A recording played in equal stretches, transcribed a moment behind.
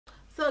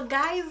So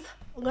guys,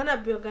 I'm gonna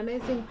be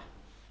organizing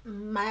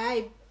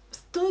my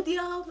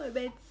studio, my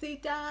bed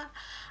sitter,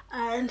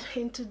 and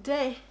in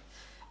today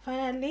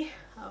finally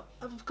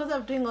because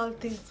I'm doing all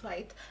things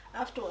right, I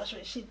have to wash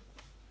my sheet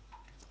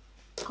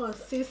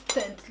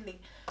consistently.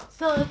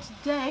 So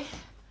today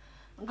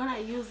I'm gonna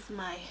use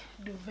my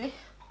duvet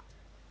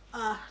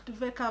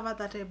cover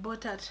that I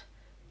bought at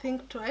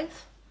Think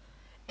Twice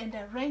and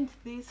arrange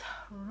this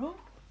room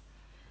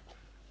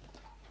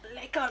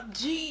like a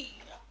G.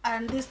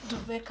 And this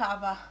duvet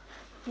cover,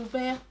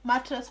 duvet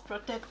mattress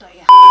protector,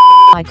 yeah.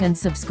 I can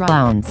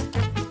subscribe.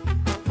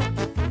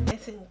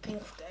 Amazing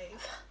things,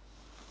 guys.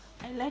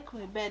 I like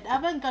my bed. I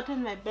haven't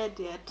gotten my bed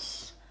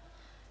yet.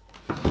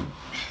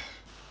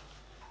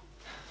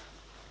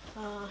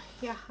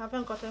 Yeah, I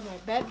haven't gotten my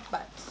bed,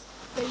 but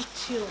stay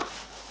tuned.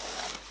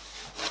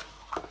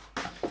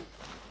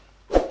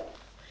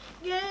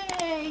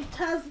 Yay! It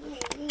has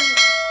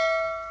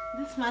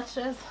this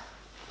mattress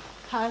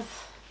has,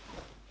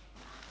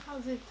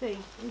 how's it say?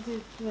 Is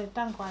it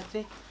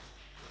Tangwaje?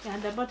 Yeah,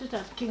 and I bought it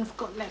at King's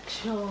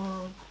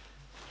Collection.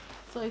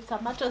 So it's a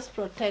mattress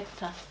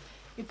protector.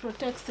 It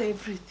protects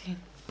everything,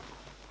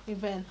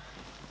 even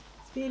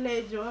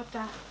spillage,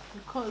 water,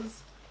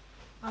 because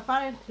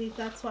apparently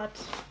that's what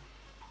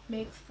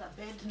makes the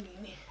bed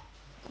mini.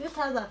 This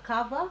has a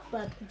cover,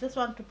 but I just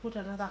want to put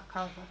another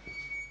cover.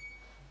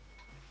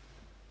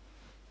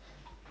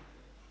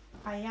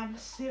 I am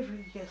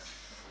serious.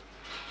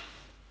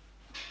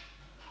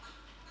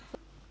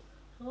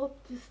 I hope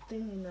this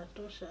thing in a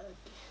tosha.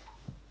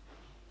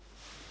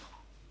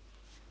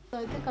 So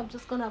I think I'm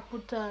just gonna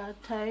put a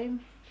time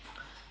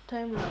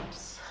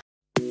lapse.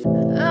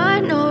 I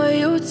know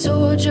you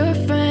told your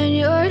friend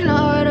you're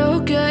not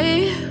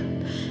okay,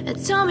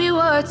 and tell me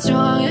what's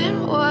wrong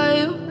and why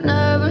you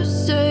never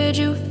said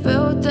you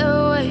felt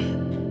that way.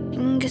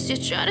 And guess you're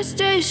trying to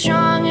stay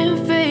strong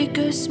and fake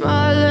a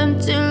smile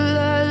until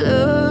I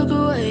look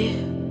away.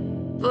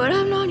 But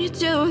I've known you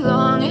too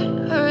long,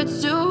 it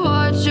hurts to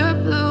watch your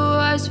blue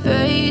eyes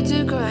fade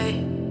to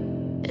gray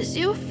as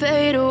you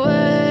fade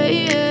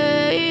away,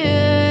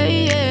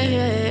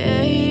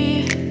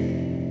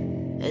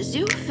 as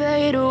you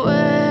fade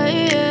away.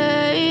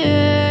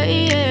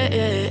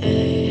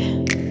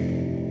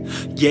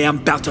 Yeah, I'm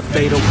about to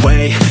fade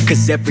away,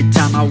 cause every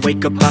time I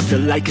wake up I feel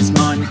like it's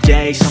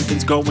Monday.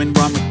 Something's going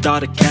wrong with all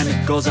the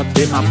chemicals up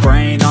in my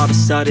brain. All of a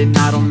sudden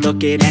I don't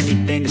look at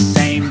anything the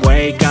same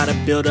way. Gotta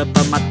build up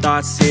of my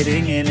thoughts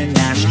sitting in an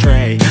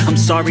ashtray. I'm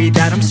sorry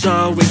that I'm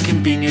so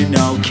inconvenient,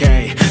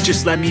 okay.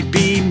 Just let me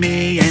be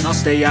me and I'll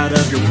stay out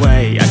of your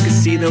way. I can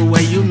see the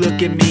way you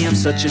look at me, I'm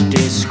such a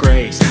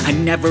disgrace. I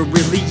never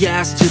really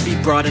asked to be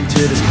brought into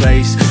this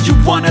place. You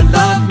wanna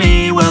love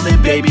me? Well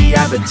then baby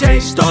have a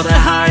taste. All the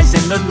highs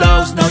and the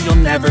lows, no, you'll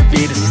never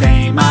be the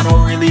same. I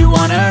don't really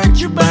wanna hurt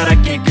you, but I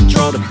can't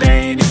control the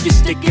pain. If you're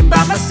sticking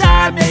by my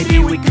side, maybe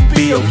we could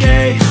be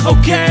okay.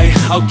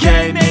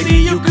 Okay, maybe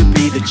you could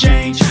be the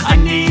change I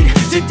need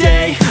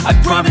today. I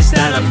promise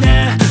that I've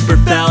never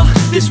felt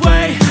this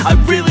way. I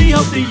really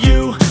hope that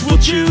you will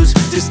choose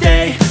to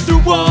stay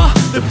through all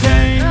the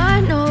pain.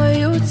 I know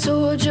you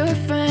told your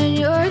friend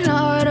you're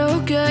not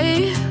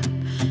okay,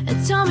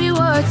 and tell me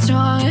what's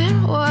wrong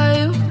and why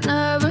you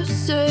never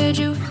said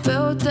you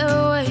felt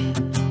that way.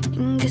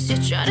 Guess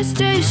you're trying to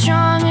stay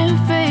strong and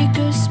fake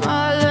a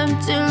smile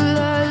until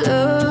I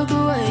look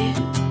away.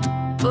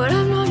 But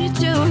I've known you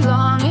too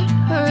long, it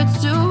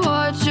hurts to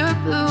watch your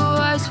blue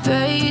eyes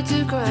fade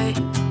to gray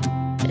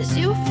as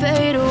you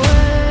fade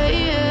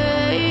away,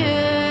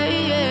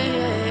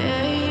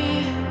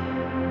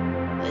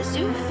 as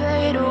you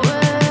fade away,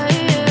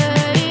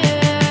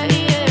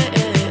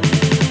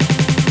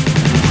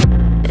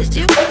 as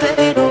you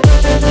fade away.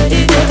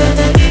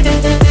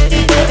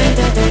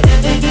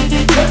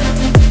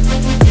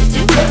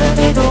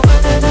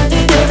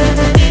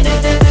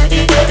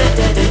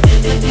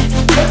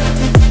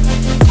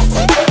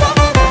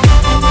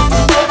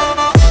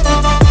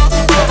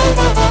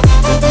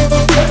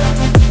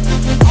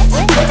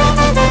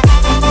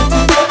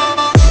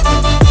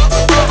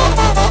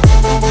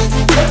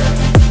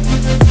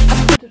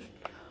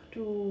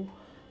 To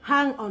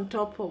hang on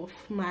top of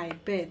my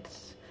bed.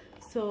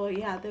 So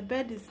yeah, the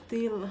bed is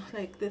still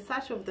like the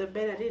search of the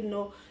bed. I didn't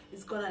know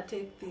it's gonna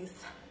take this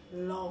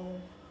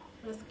long.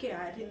 I was scared.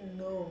 I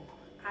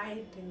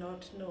did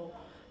not know,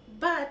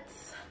 but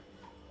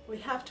we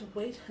have to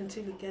wait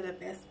until we get the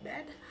best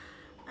bed.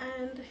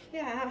 And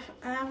yeah,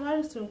 I'm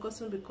wearing swim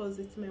costume because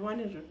it's my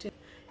morning routine,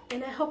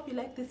 and I hope you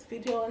like this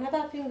video.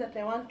 Another thing that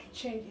I want to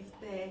change is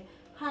the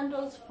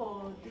handles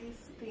for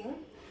this thing.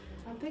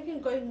 I'm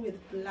thinking going with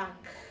black.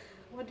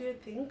 What do you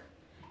think?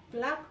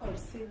 Black or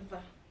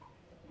silver?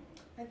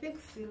 I think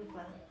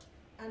silver.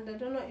 And I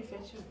don't know if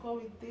I should go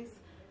with this.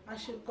 I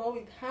should go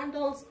with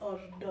handles or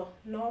the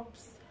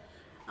knobs.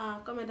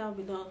 Comment down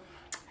below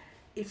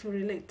if you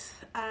relate.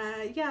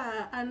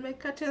 Yeah, and my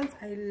curtains,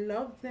 I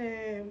love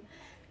them.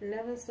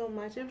 Love it so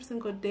much. Every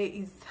single day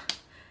is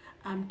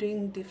I'm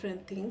doing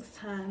different things,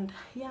 and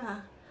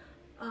yeah,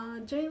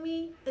 join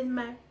me in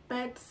my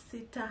bed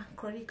sitter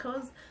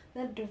chronicles.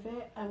 That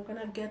duvet, I'm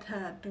gonna get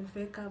her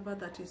duvet cover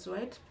that is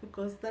white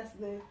because that's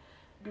the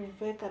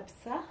duvet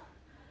kabisa,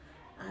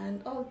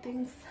 and all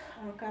things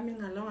are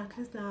coming along. At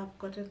least now I've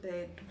gotten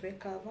the duvet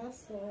cover.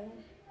 So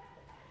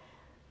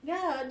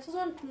yeah, I just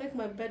want to make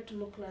my bed to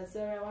look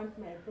luxurious. I want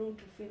my room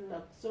to feel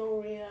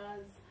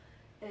luxurious,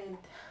 and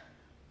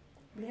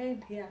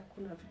behind here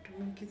kuna vitu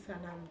mingi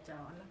sana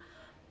mjaona,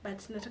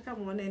 but nataka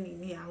muone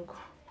nini yangu,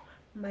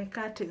 my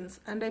curtains,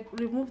 and I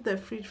remove the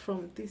fridge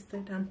from this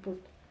side and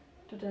put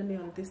totally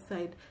on this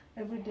side.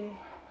 Every day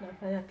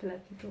nafanya kila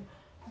kitu,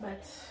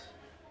 but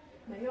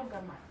my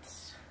yoga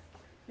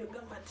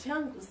mat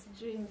yangu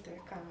sijui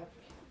nitaweka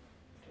wapi.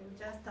 You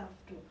just have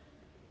to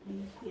be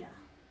here.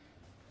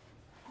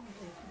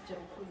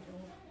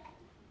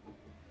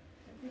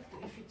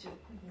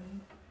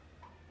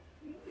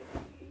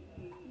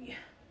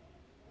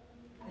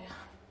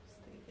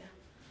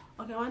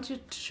 Okay, I want you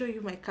to show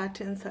you my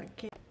curtains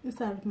again. These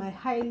are my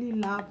highly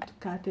loved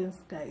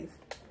curtains, guys.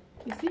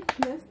 You see,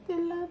 I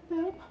still love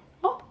them.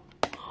 Oh,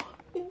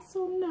 they're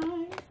so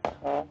nice.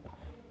 I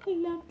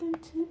love them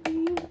to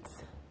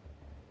bits.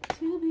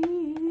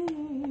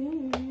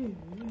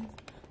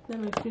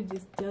 Then my fridge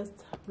is just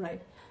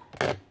right.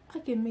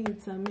 Okay, me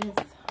it's a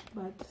mess,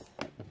 but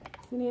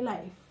it's in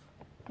life.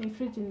 My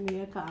fridge in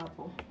the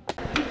apple.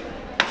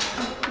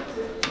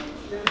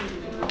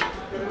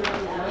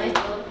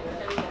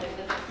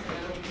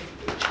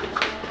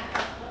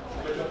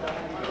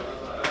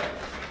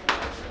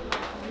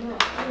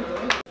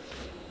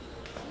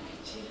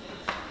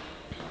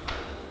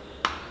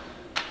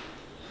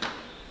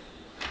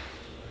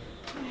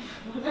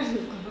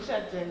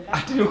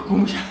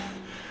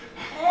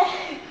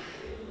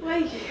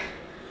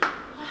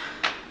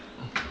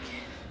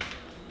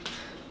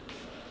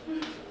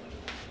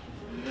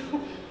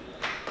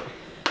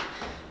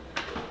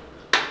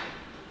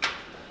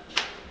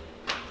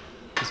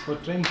 For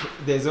train,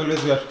 there's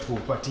always where to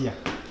patia.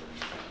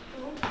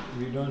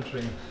 We don't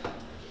train.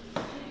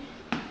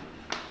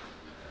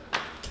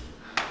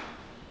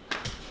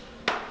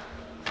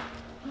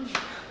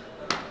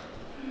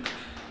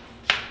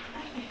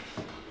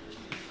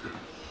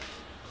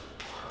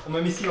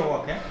 Miss your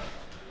walk, eh?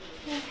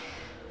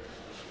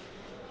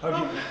 How do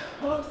you?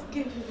 Oh,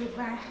 skin to be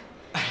bad.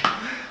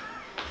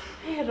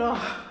 Hey, Ro.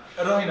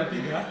 Ro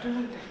inapiga.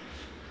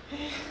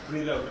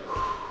 Breathe out.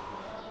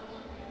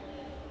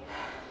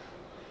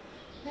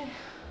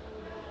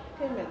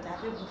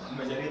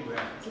 Umejaribu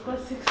ya? Tuko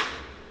 6.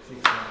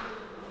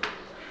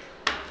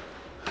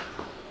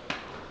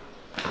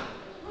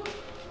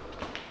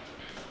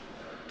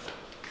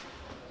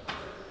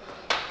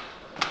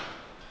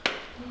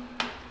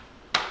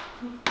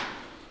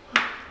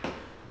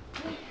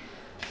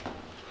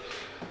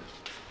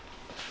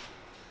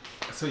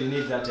 So you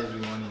need that every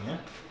morning, eh?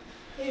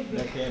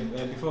 Like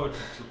before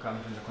to come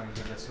to the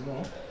contact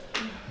sumo,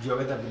 you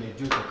weather vile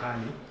juu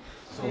tokani.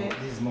 So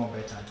this is more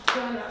better.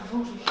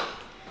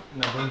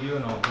 Na vumbi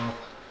unaogopa.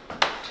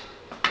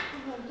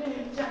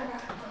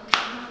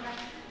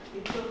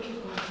 Nitoki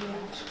kwa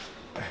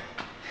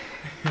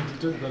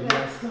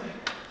viatu.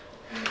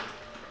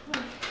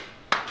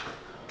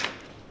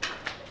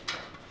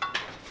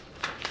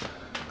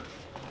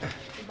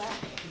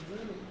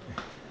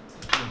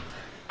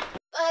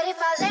 But if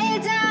I lay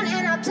down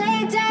and I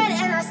play dead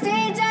and I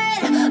stay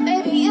dead,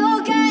 baby,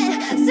 you'll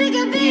get sick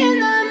of being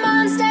the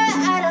monster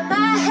out of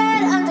my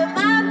head, under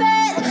my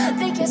bed.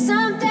 Think you're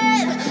something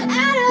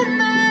out of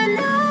my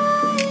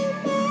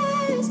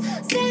nightmares,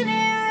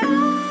 standing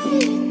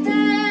right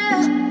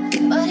there.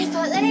 But if I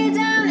lay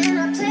down and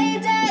I play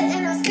dead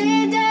and I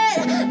stay dead,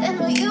 then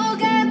will you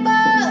get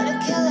bored of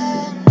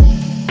killing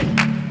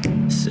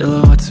me?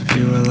 Silhouettes of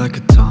you are like a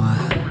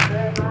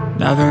taunt.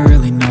 Never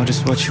really know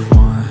just what you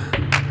want.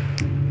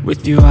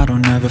 With you I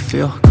don't ever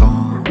feel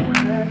calm.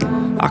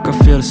 I can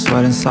feel the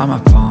sweat inside my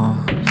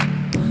palms.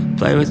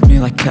 Play with me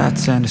like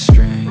cats and a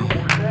string.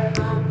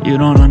 You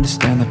don't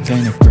understand the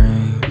pain it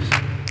brings.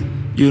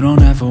 You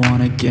don't ever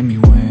wanna give me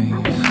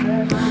wings.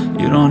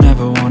 You don't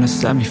ever wanna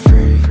set me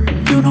free.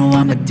 You know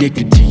I'm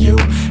addicted to you,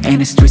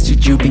 and it's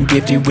twisted, you've been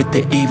gifted with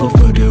the evil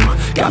voodoo.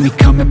 Got me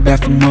coming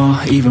back for more,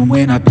 even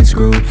when I've been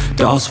screwed.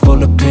 Dolls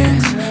full of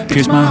pins,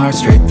 pierce my heart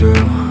straight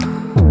through.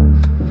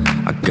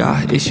 I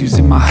got issues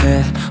in my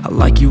head, I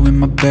like you in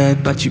my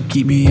bed, but you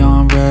keep me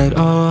on red.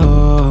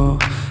 Oh,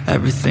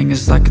 everything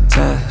is like a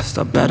test,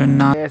 I better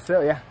not. Yeah,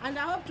 so yeah. And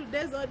I hope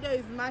today's audio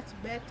is much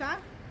better.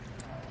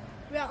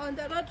 We are on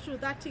the road to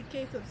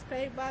 30k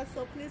subscribers,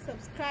 so please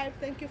subscribe.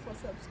 Thank you for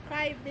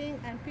subscribing,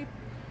 and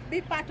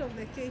be part of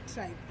the K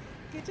tribe.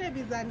 K tribe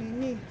is a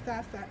nini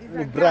sasa, is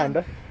a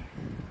brand.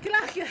 Kila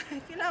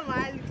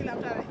mahali kila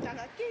mtu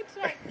anataka K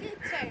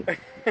tribe.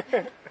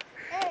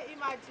 Hey,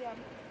 imagine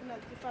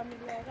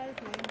familiarize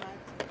na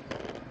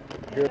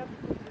imagine.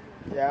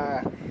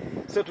 Yeah.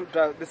 So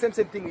the same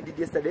thing we did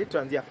yesterday.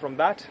 To from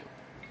that.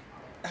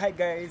 Hi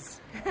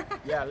guys.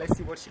 Yeah, let's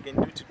see what she can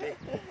do today.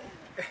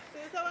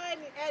 So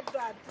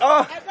Edward.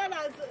 Oh. Edward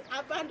has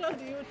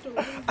abandoned you to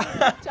his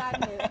YouTube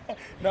channel.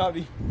 No,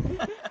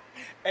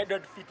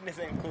 Edward Fitness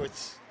and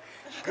Coach.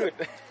 Good.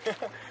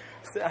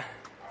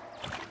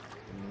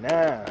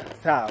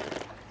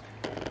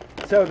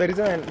 So the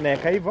reason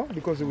naeka hivyo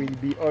because we'll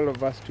be all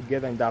of us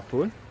together in that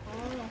pool.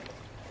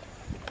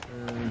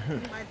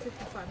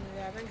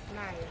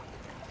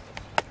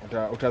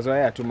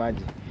 Utazoea tu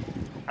maji.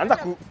 Anza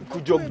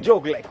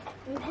kujog like.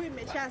 Mguu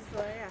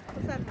imeshazoea.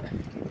 Sasa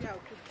tunafikiria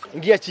ukiti.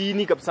 Ingia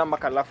chini kabisa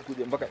mpaka alafu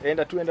kuja mpaka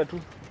enda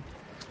tu.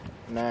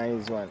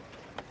 Nice one.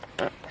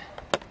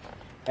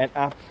 And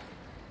up.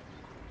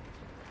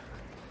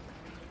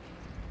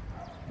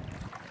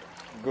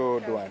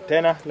 Good one.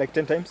 Tena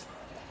like 10 times.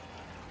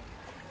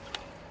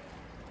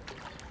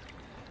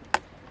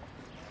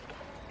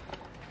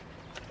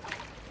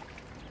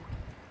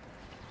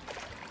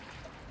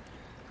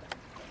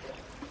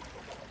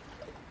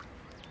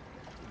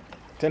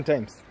 Ten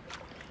times.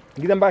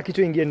 Ingiza mpaka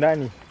kichwa ingie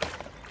ndani.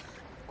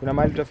 Kuna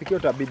mahali utafikia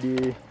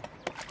utabidi.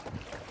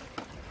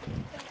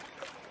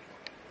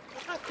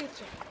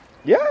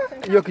 Yeah,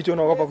 hiyo kichwa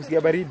unaogopa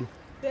kusikia baridi.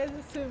 There's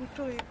swim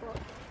tu iko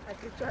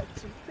akichwa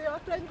tu. Sio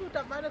watu wengi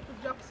utabana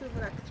kujua kuswim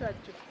na kichwa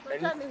tu.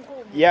 Wacha ni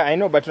ngumu. Yeah, I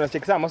know, but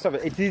tunacheki sana most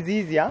of it is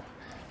easier,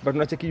 but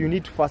tunacheki you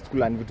need to first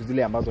kulearn vitu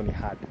zile ambazo ni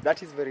hard.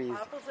 That is very easy.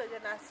 Hapo sasa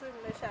na swim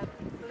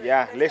leisure.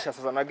 Yeah, leisure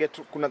sasa na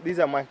get kuna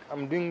these are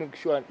I'm doing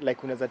sure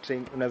like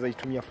unaweza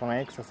itumia for an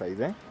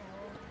exercise, eh?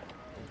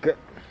 Good.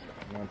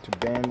 Not to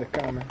bend the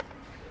camera.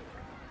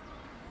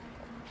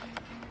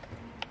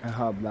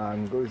 How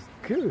long goes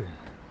good.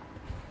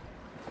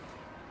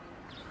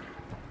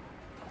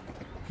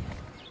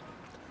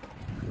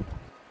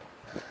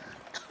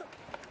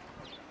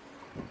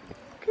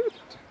 Good.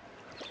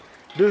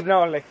 Do it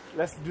now, like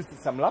let's do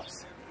some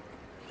laps.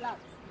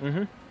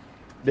 Laps.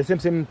 The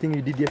same thing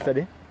you did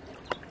yesterday.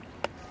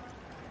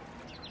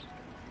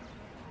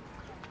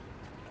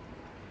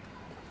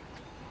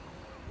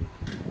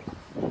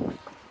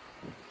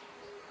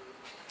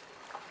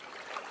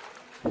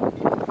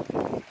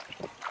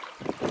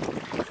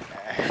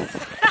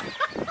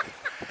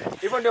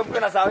 Hivyo ndio mko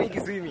na sawa hiki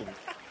swimming.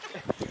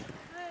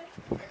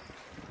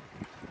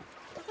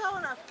 Sasa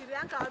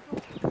unafikirianga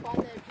watu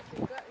kufanya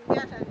kitu gani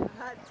hata ni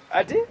hard.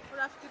 Ati?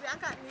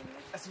 Unafikirianga nini?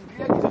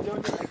 Asifikiria kitu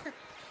chochote.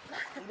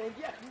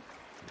 Inaingia tu.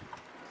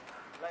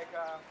 Like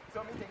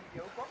so mimi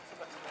ndio huko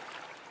sasa tuna.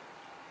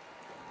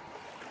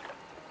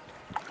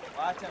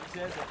 Wacha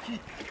mchezo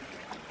kick.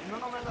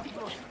 Unaona unaanza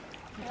kutoka.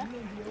 Mimi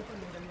ndio huko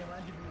niangalia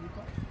maji vile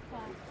iko.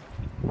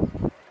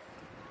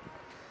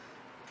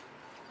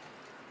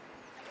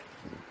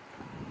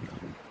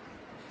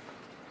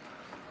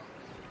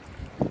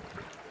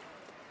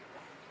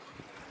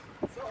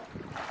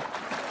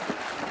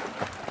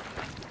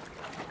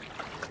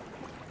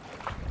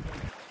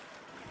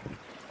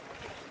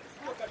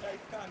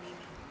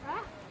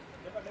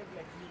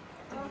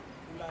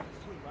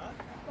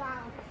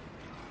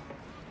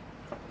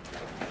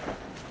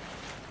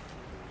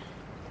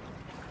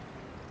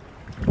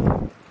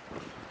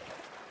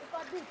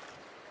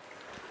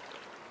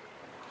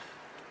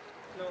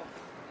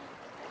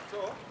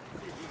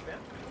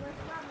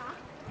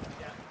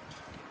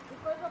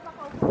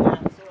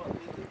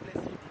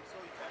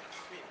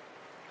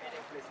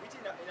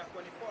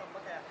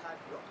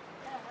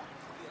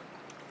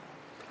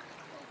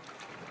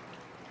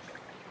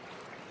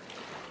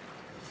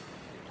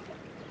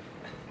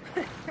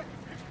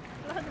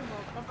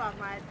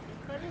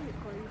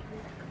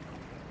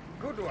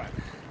 Good one.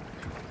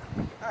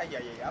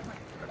 Yeah. Hapa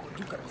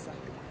juu kabisa.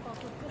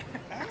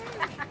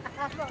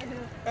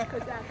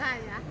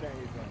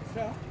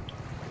 So,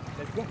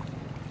 let's go.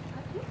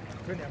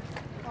 Turn up.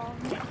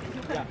 Yeah.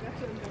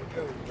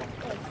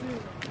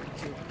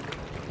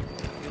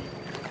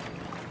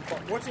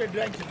 What you're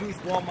trying to do is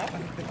warm up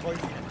and the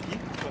voice and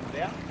kick from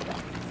there.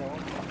 So,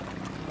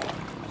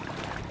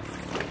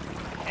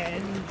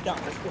 and down.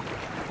 Let's go.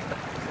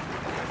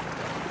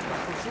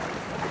 Push it.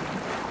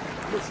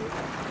 Push it.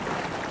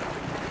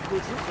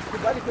 Push it.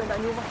 Usikubali kwenda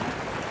nyuma.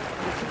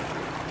 Push it.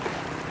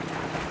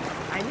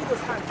 I need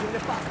those hands in the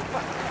fast.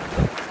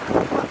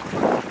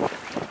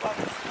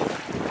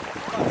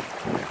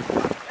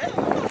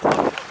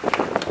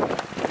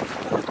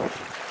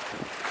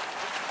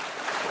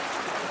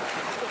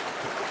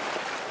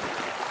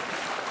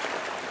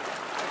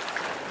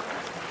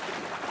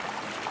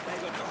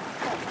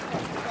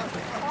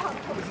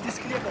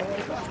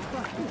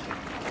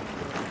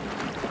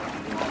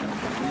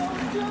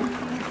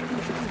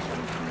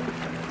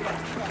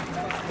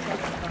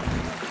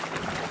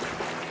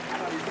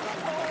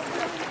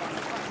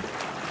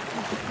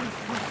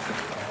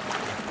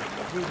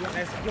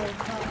 Let's go.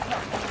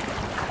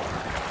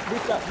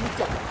 Lift up.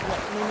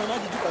 No,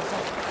 maji juu kabisa.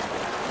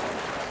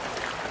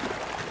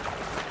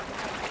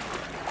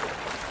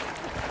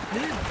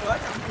 Nini?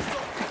 Wacha kuso.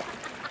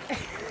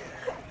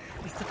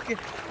 It's okay.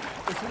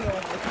 It's not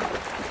okay.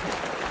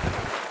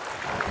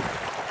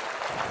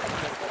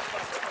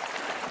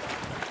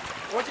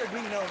 What you're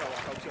doing now,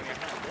 workout your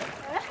hand, yeah?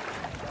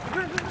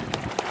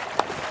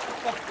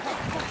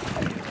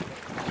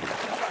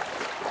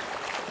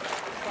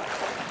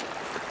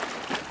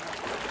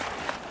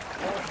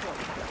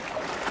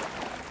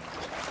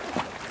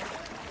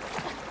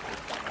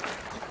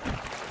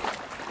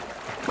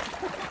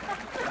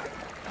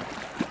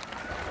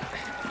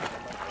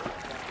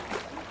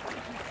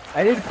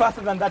 I need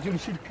faster than that. You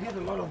should create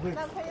a lot of weight.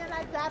 Nafanya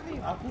na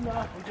jaribu. Hakuna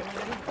hapo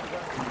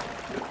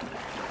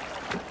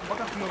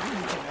mpaka tunarudi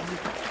tena.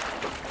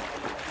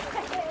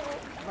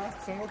 Basi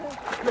songa.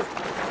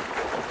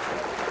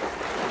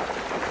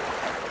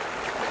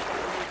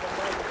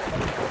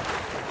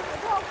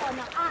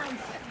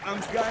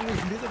 Arms gani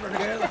ndizo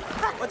tunataka.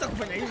 Wacha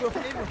kufanya hivyo,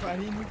 fanya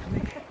nini?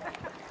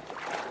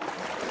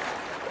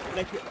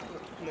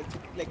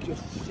 Like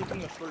you're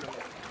shaking your shoulder.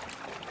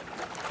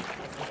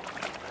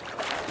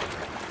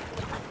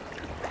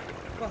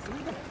 Fast.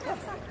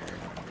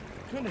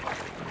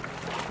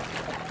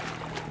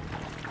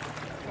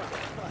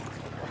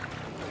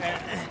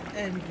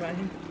 And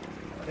running.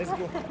 Let's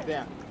go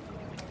there.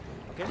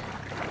 Okay?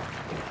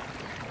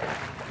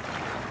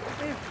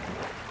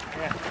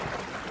 Yeah.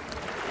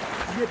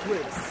 Get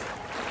weights.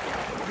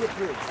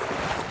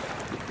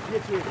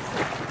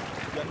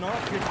 You're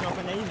not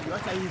tunafanya hivi,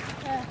 hata hivi.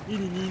 Hii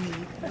ni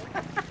nini?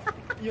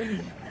 Hiyo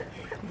ni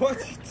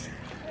watch it.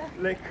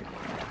 Like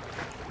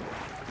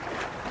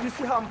you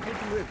see how I'm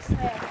creating weights?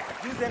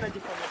 Use energy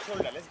from your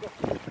shoulder. Let's go.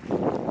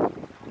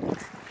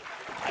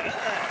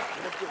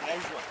 Let's go.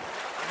 Nice one.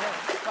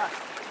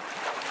 Fast.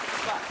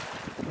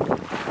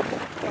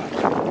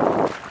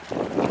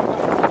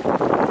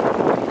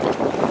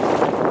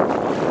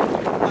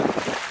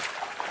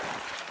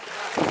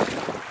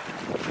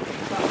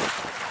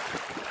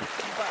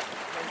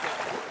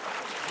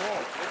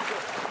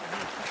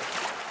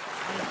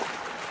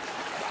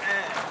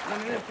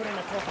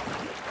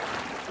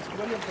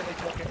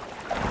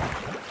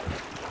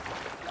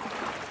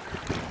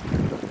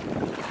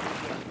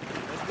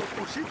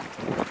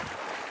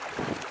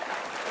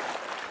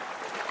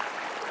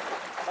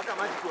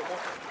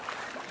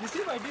 You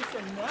see my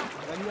distance now?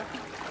 Look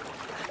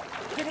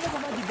at the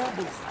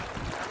bubbles.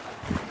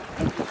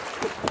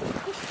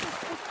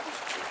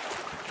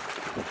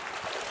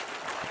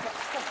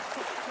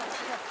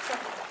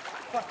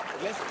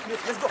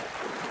 Let's go.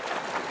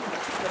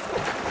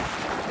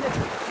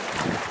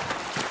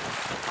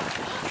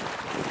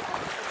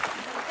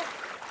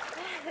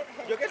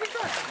 You're getting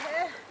fast?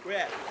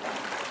 Where?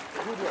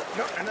 Good work.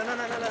 No.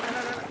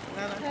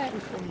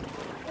 Push for me.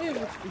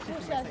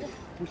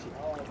 Push it.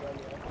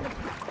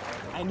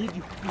 I need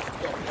you to push it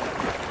down.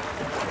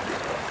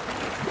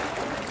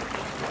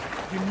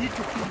 You need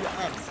to feel your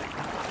arms.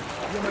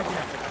 You might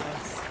have your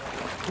arms.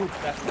 Good,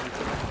 that's it.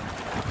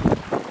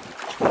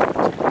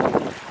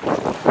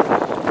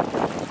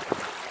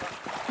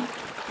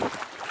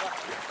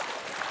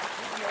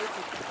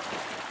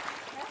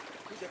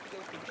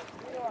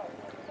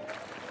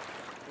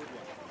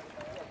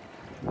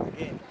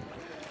 Again,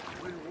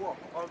 we'll walk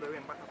all the way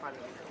back up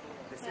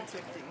the same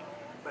thing,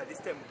 but this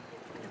time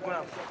you're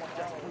gonna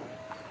just pull.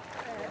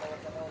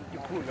 You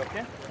pull,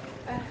 okay?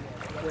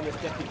 When you're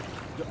stepping,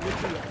 make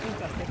sure your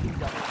feet are stepping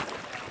down.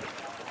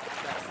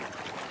 That's it.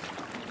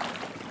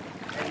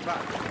 And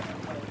back.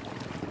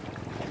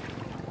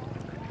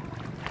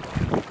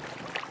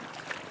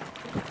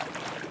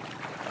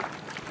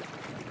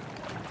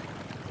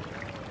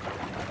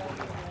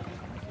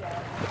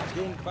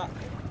 Again, back.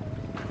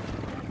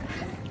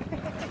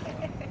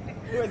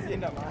 Where's the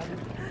end of man?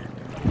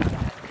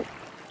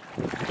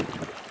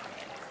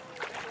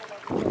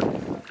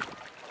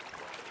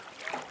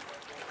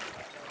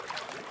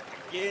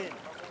 Again.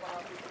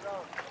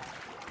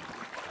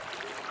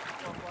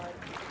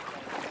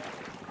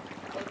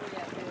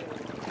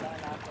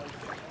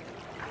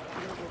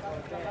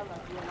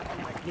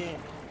 Again.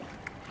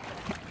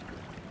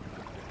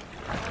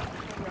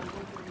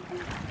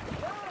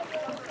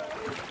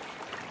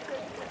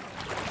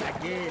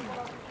 Again.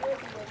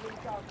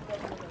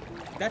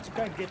 That you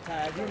can't get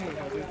tired, you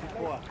know,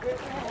 before.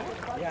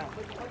 Yeah.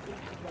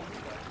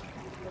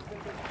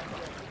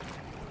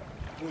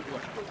 Good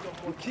one.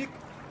 You kick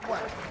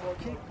one,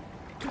 kick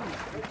two,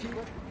 you kick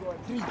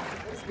three.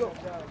 Let's go.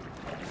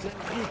 Just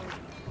kick.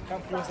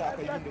 Come closer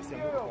after you do the same.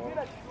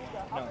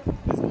 Now,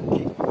 let's go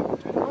kick.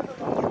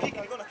 You kick,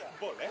 you're gonna kick the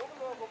ball, eh?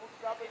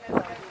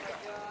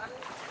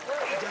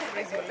 Just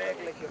raise your leg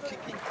like you're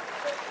kicking.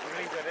 You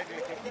raise your leg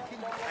like you're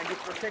kicking, and you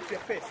protect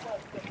your face.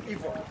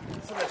 Evil.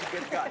 So that you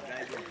get guard,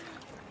 right?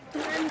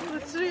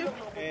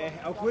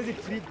 Hauwezi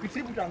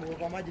trip utanguka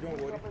kwa maji,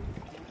 don't worry.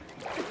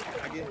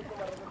 Again.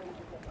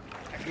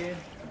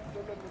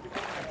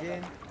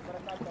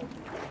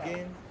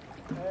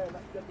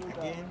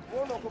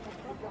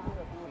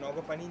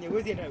 Unaogopa nini?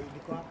 Huwezi enda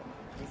uliko hapa.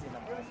 Huwezi enda.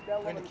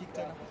 Kwenda kick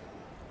tena.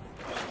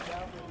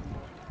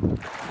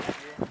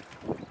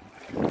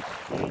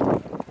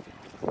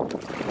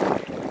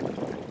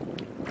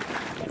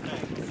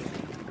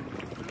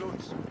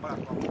 Float back.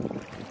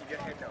 Get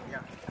head down,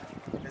 yeah.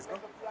 Let's go.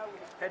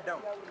 Head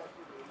down.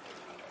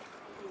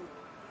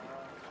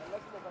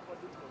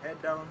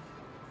 Head down.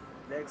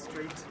 Legs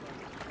straight.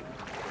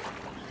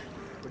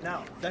 But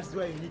now, that's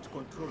why you need to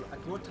control.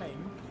 At what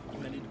time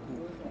you need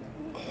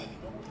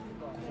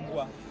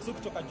kufungua. So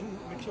kutoka juu,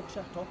 make sure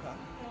kushatoka,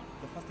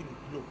 the first thing is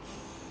blow.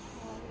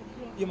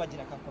 Hiyo maji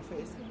na kwa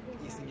face,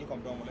 isiingie kwa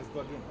mdomo. Let's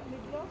go again.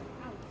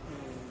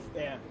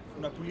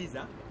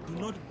 Unapuliza. Do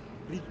not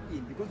breathe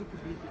in. Because if you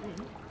breathe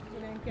in,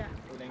 Unaingia.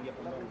 unaingia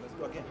kwa ndani. Let's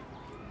go again.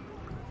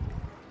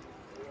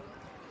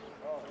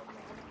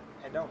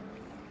 Head down.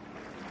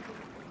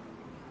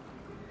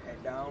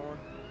 Head down.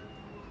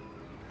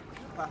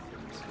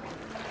 Perfect.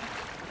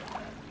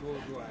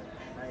 Good one.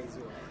 Nice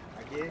one.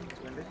 Again,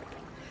 twende.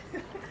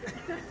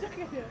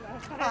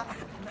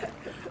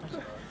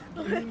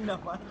 Nini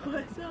nafanya?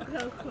 Twende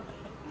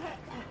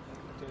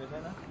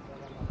tena.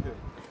 Good.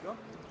 Let's go.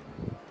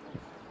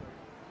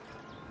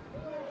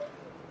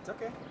 It's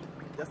okay.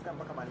 Just come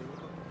back a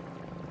little.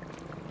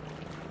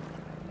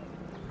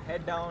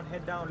 Head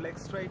down,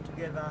 legs straight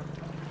together.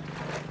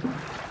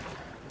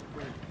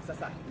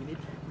 Sasa, you need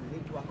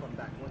to work on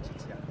that. Watch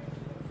it here.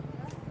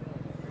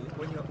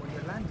 When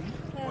you're landing,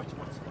 watch.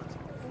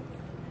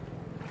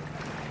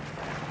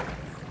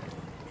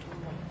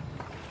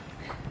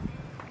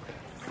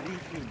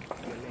 Breathe in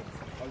your legs.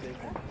 All the way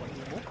from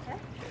you move.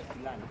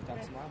 Land.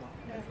 Utasimama.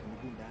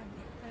 Mguu ndani.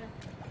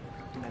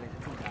 Tunaleta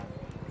tu ndani.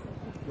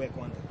 Wewe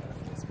kwanza.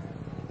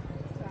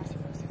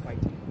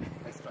 Fight.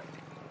 Let's try.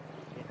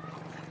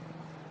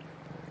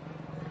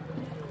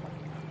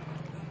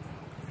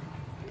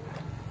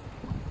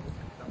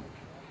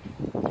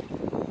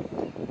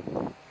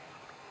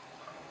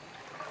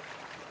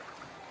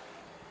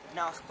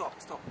 Now stop.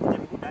 Kwenye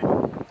mguu ndani.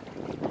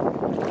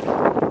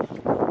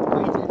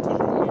 Wait until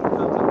the head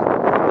comes up.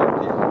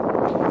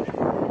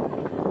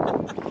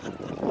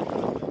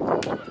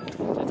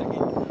 Just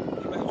again.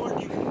 If I hold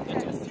you,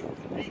 let us see you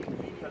bring in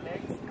your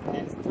legs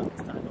and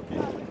stand,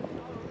 okay?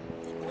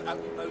 I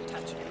will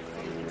touch you.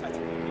 Feel me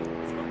touching you.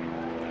 Let's go.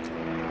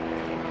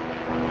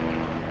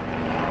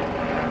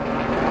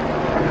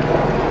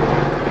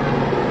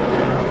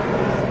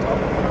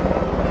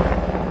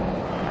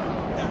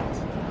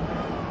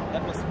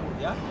 That was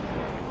smooth, yeah?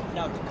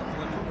 Now,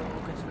 when you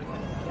look at your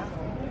hand, yeah?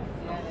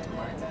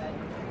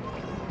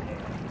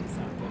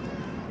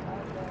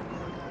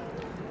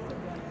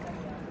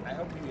 I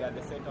hope you are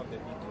the center of the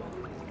video.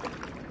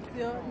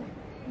 Sio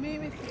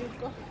mimi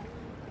siko.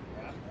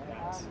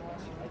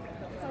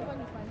 Sasa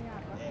nifanyia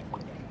hapa.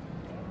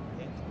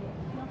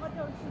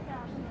 Ngoja ushika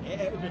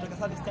hapa. Unataka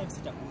sana this time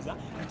sitakuuza,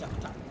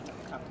 nitakutap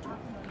tu.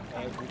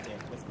 Uvute.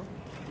 Let's go.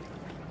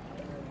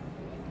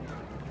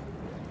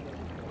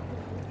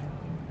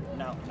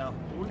 Now,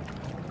 pull.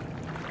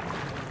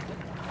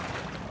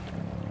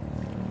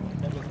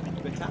 That was a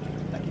bit better,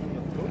 like in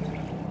your float.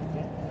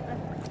 Okay.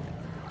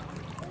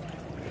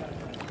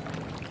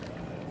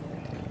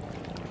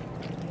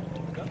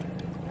 Go.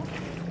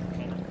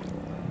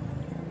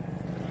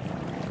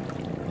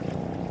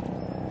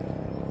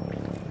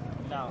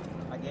 Now,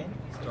 again,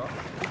 stop.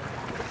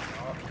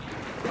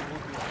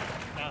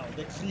 Now,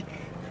 the trick,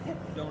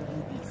 don't do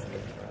this.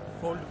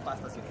 Fold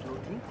fast as you're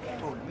floating.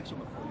 Fold, make sure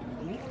you fold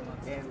miguu.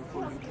 And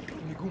fold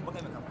miguu mpaka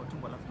imeka kwa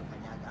tumbo alafu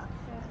unakanyaga.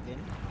 And then,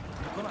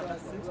 mikono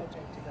atasema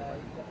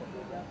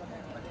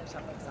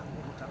sasa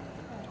mguu tangu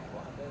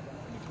kutoka.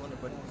 Mikono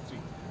body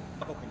straight.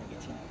 Mpaka ukanyage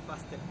chini.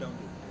 First step down.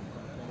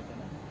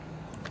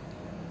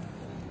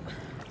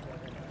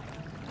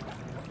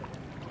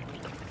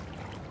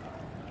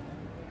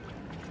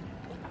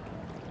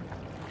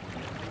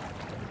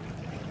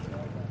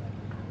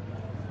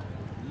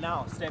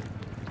 Now, step.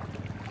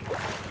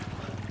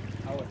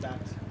 How was that?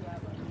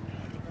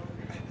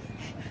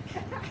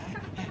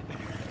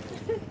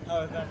 How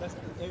was that? That's a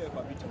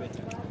bit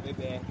better.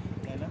 Maybe,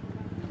 Nana.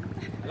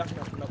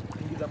 Alafu na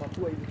kuingiza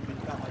mapua hivi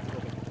kama maji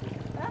kwa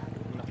kifua.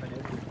 Unafanya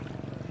hivi.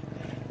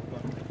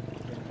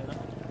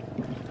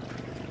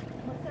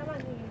 Msema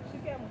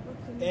nishike mguu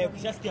chini.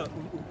 Ukishasikia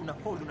una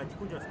fold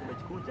unajikunja,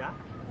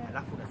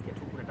 alafu unasikia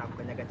tu unataka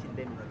kukanyaga chini,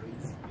 then una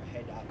raise your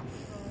head up.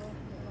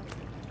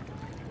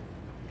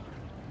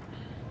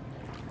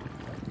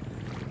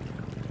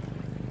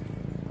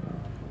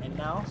 And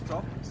now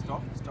stop.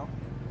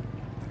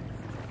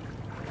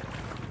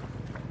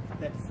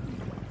 That's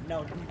easy.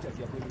 Now do it as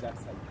you're going that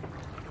side.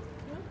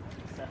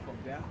 Start from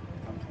there,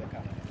 come to the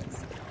camera.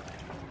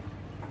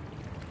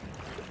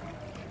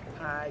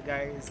 Hi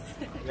guys.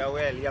 Yeah,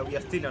 we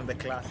are still on the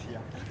class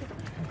here.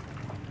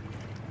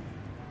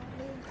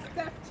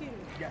 Step chin.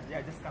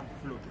 Yeah, just come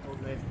float.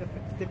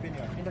 Step in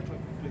your in that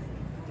place.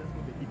 Just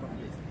go the deeper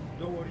place.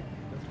 Don't worry,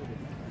 just go the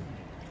deeper place.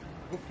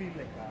 Go feel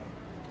like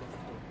just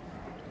go.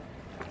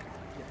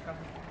 Yes, come.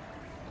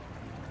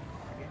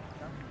 Again,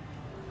 come.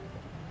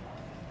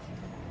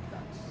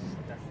 That's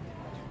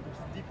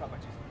deeper, but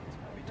it's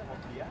a bit more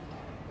clear.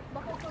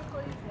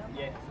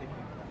 Yes,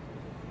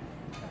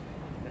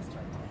 let's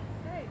try it.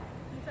 Hey,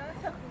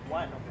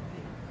 One of the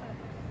things.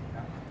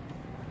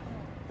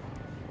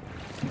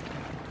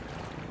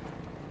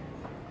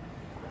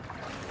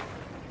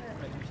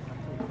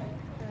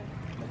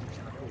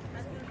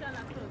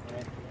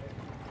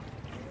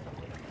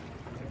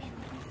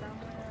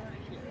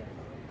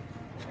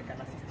 I can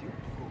assist you.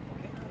 Go,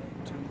 okay?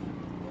 2, 3,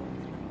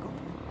 go.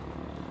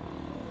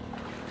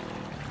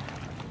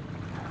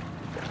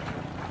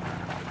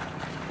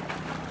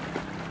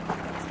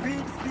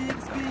 Speed.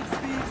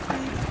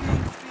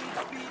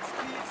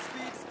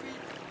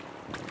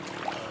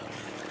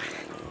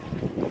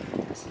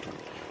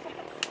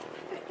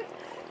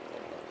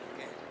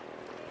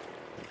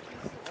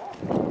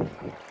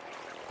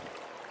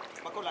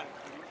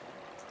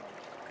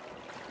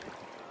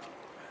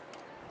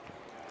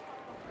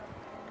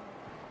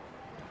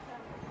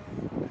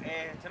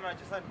 Tena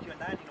unajua sasa ukiwa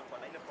ndani unakuwa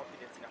na ile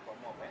confidence inakuwa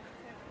mob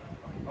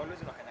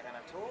always unakanyaga na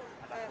toes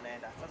alafu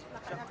unaenda sasa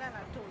Nakanyaga na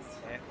toes.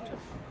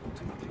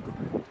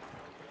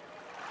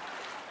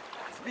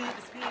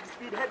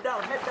 Speed, head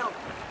down.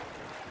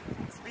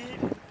 Speed,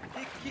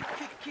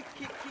 kick.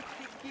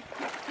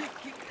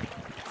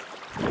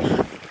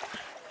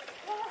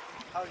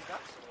 How is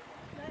that?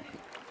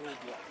 Good,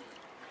 yeah.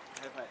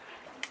 High five.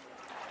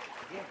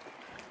 Yeah.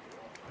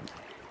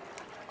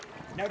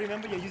 Now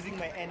remember, you're using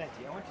my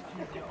energy. I want you to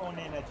use your own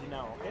energy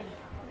now, okay?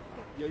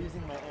 You're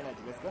using my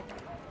energy. Let's go.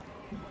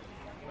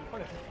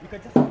 You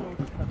can just float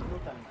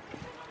and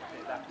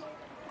that.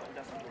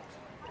 Just float.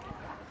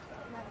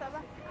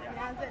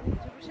 Nianze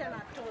nijirushe na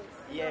toes.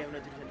 Yeah,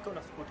 unajirusha niko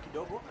na squat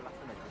kidogo alafu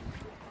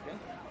unajirusha. Okay?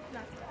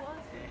 Na squat.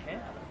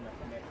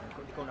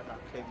 Alafu niko na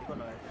climb, niko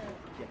na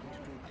kick 2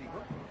 3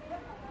 go.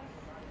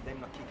 Then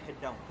na kick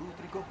head down 2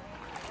 3 go.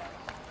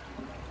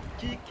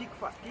 Kick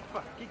fast, quick.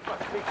 Fast.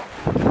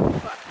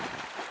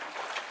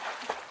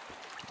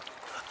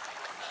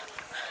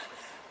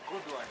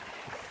 Good one.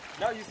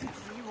 Now you see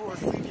you were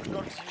swinging,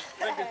 not you.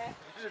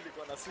 Usually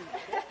gonna swing.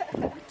 Okay?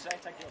 We try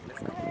it again.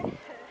 Let's go.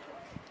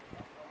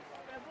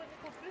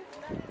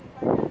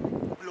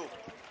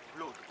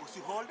 Blow. Also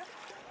hold.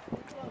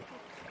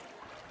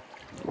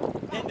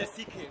 Then the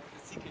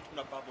secret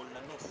una bubble na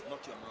nose,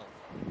 not your mouth.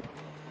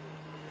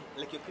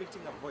 Like you're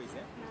creating a voice,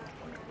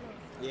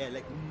 Yeah,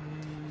 like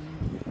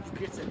you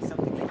create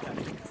something like that,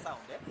 like a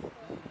sound,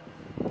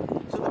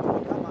 So that when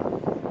you come up,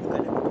 you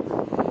can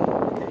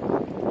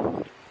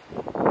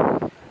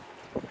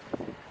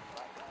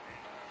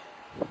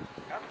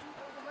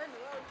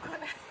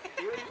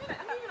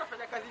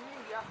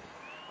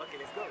Okay,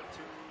 let's go. 2,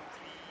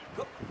 3,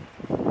 go.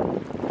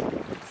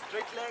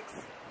 Straight legs.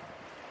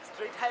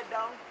 Straight head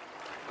down.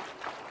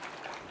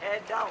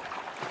 Head down.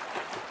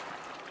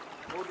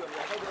 Hold on,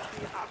 your head is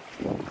still up.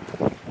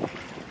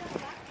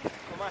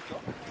 Tomato.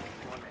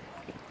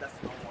 That's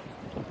normal.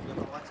 You're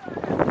going to watch it.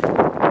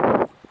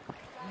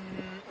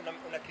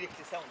 Una create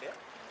the sound,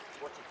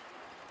 Watch it.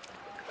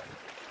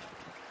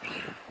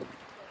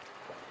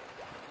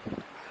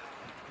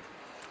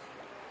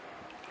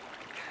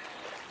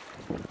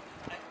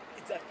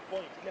 It's at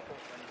point,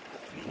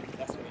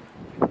 that's when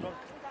you don't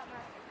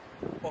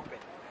open. Okay,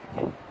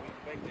 we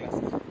buy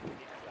glasses. We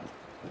need glasses.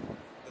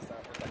 Those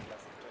are better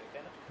glasses.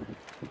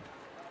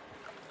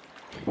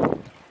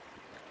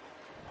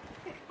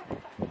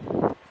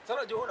 So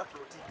now you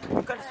float.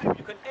 You can swim.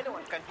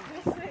 Anyone can do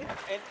this.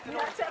 And you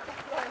know,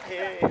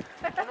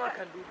 anyone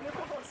can do this.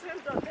 Swim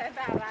don't get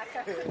that.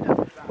 Again.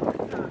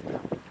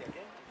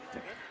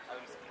 I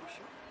will push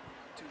you.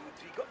 2,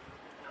 3, go.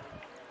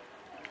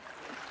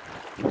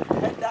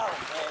 Head down.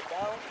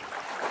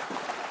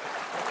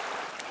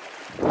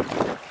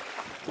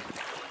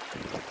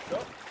 Go.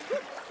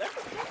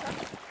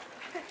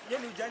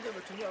 Yeni ujanja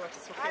umetumia watu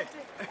soke.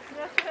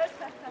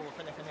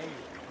 Umefanya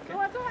hivi.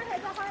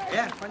 Okay?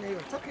 Yeah, fanya hiyo.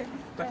 It's okay.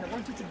 But I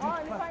want you to do it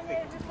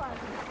perfect.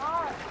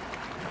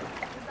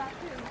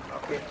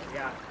 Okay,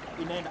 yeah.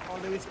 Inaenda all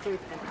the way straight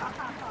and up.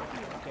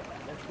 Okay,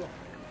 let's go.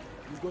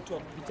 You go to a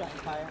bit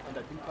higher and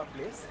a deeper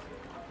place.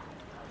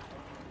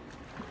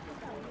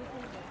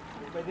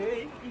 By the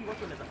way, hii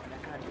watu wanaweza fanya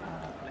kadi.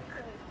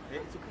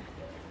 It's okay.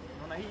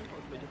 Unaona hii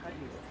kwenye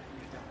kadi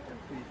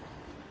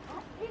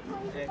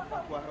is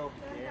aqua rock.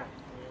 Yeah.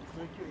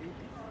 So ikiwa hivi.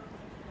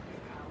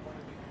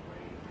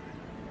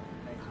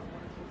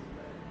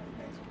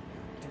 Nice.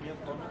 Tumia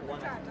mkono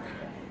one at a time.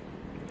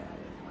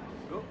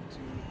 Go, 2,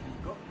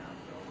 3, go.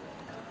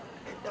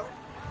 Head down.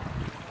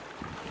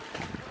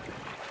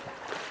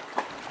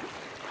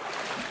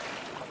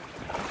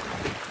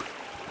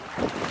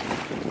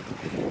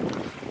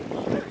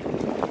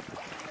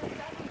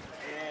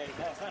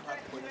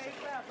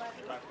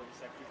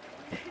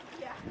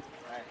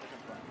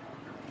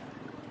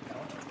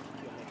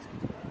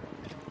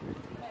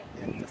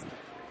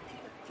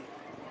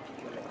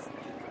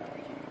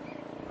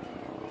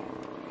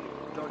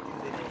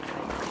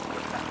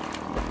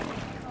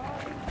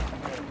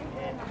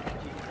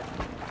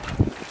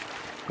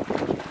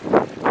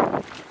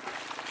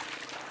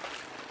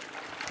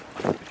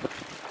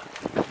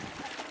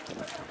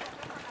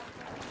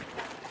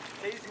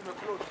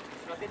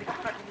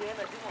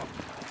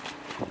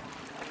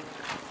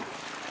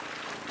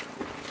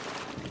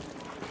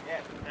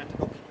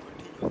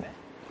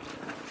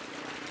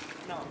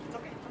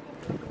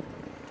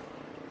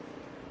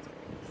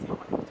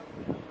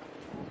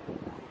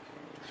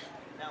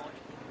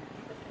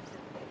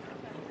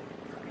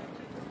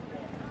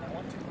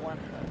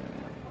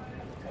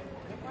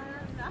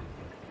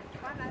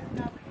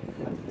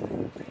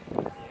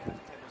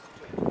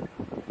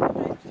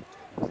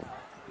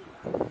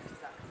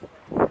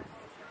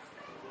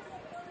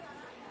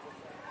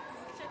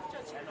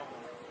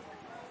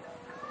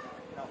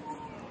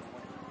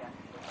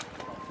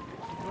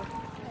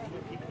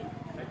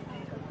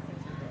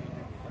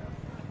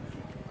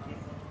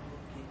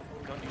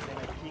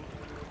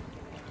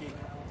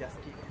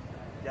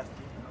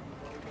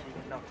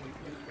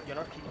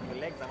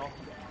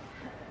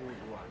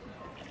 work.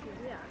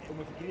 Yeah.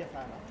 Umefikiria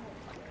sana.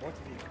 What is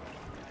it?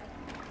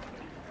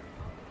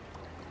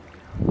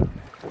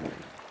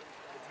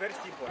 It's very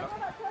simple.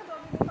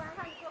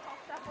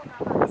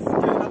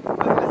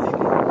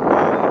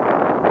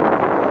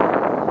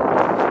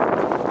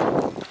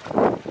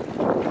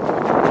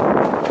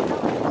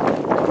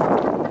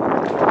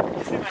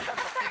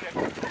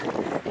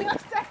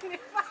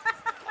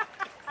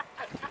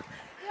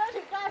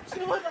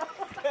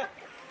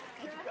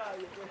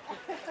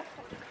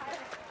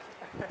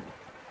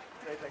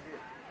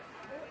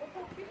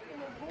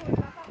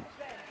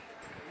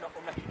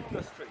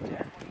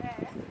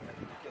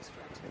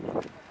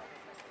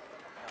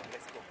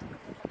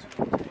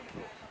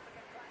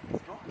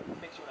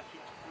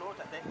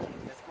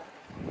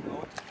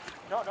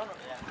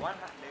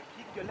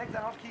 Your legs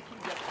are not kicking,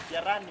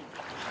 you're running.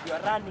 You're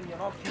running, you're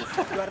not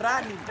kicking. You're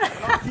running,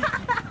 you're not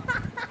kicking.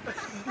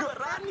 You're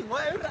running,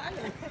 why are you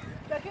running?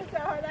 I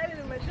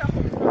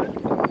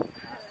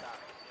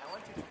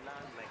want you to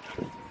learn like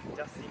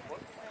just simple.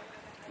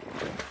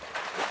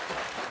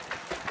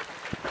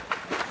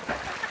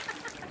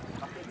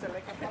 Okay, it's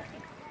like a puppy.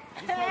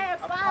 Hey,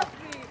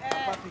 puppy! A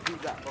puppy do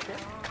that, okay?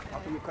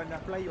 Okay, you can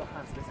apply your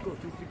hands. Let's go,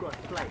 2, 3, go.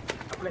 Apply.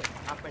 Apply.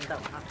 Up and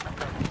down, up and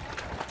down.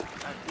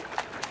 And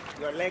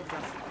your legs are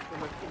in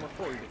a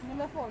fold.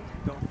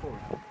 Don't fold.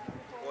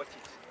 Watch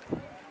it.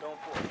 Don't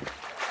fold.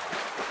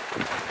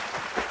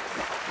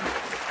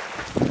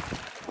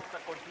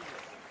 Continue.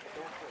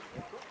 Don't fold.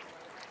 Let's go.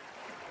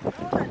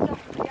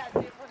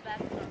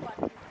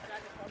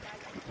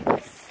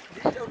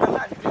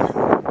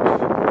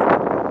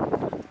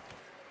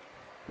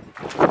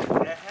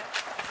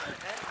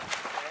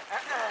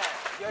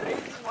 You're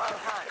raising one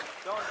hand.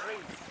 Don't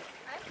raise.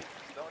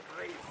 Don't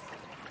raise.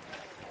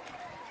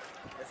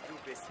 Let's do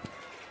basic.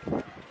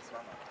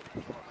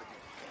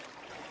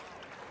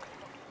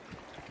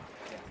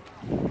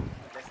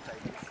 Let's try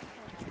this.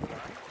 1,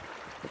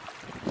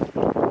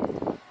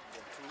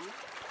 2,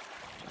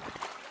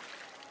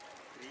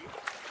 3,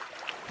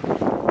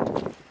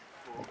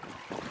 4,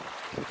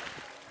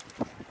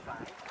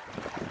 5,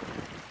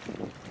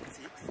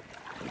 6.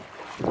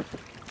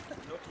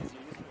 Notice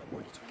you're using your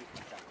body to lift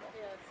it up, no?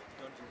 Yes.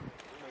 Don't use it.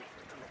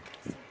 It's like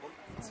simple.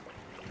 It's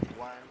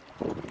 1.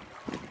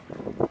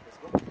 Let's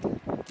go.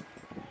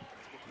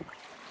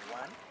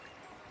 1,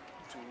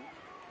 2,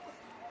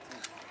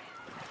 3.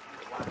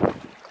 1,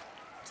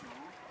 2,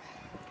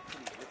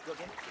 3. Let's go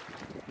again.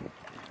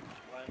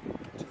 1,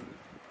 2,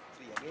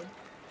 3 again.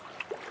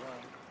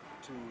 1,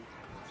 2,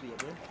 3 again. 1, 2, 3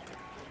 again.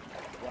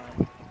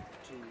 1,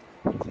 2,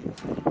 3.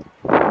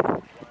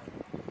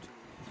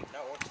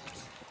 Now watch it.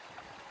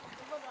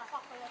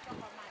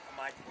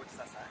 Might watch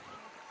sasa.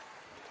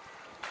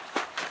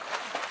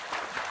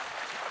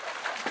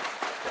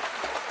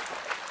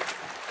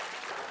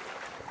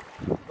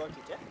 Got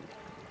it, yeah?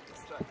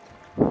 Just try.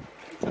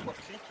 It's a bit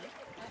tricky.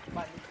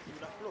 But if you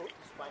don't flow,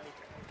 span it.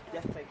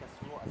 Just try it as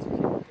slow as you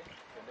can, okay?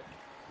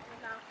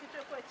 Now,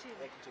 kichoko chini.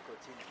 Like kichoko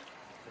chini.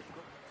 Let's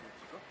go. 2,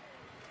 3, go.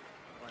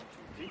 1,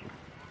 2, 3.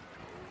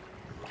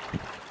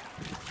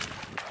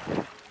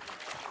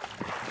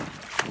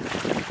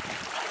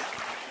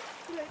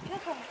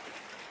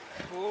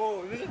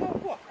 Oh, this is not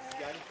aqua.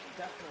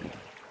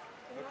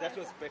 That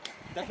was better.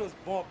 That was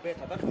more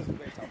better. That was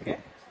better, okay?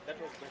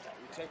 That was better.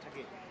 We try it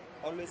again.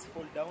 Always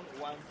fall down.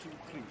 1, 2,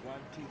 3.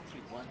 1, 2,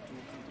 3. 1, 2,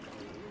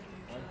 3.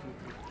 1, 2,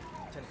 3.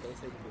 Check the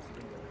side.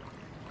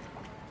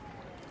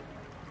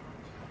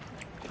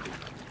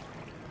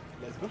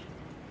 Let's go.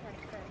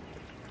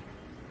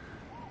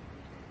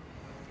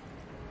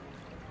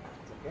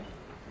 It's okay.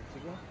 Let's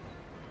go.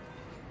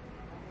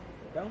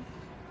 Down.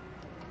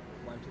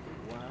 1, 2,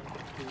 3. 1,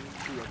 2,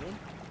 3 again.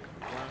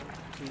 1,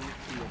 2,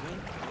 3 again.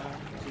 1,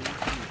 2,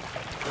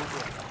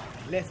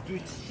 3. Let's do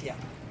it here.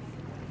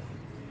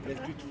 Let's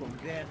do it from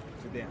there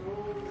to there.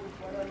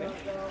 Okay?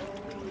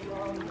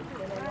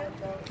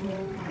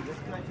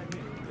 Let's try it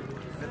again.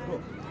 Let's go.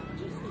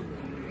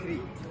 3.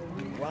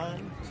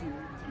 1, 2,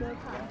 3. 1,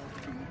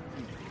 2,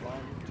 3.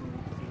 1, 2,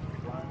 3.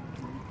 1,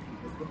 2,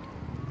 3. Let's go.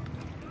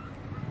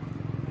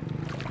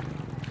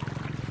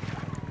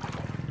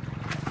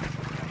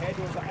 Head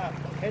was up.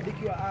 Head if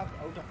you are up,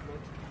 out of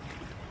float.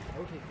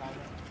 Okay, fine.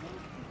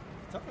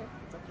 It's okay.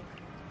 It's okay.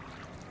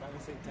 Now we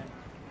say 10.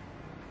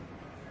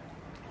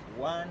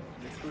 1.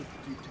 Let's go.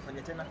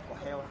 Tufanye tena kwa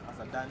hewa as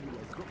a dummy.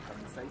 Let's go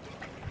from the side.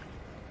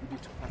 We do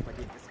it fast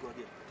again. Let's go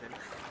again. 10.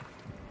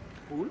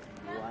 Pull.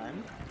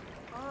 1.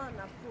 Oh,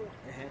 na pull.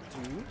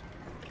 2,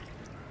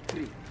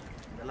 3.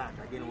 The land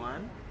again.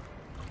 1,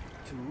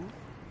 2,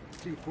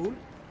 3. Pull.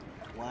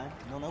 1.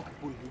 No,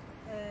 pull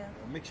here.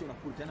 Make sure you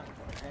pull. Tena.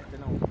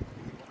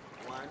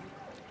 1,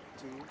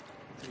 2,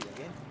 3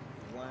 again.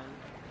 1,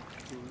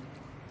 2,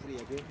 3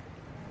 again.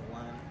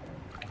 1,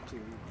 2,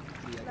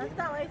 3 again. That's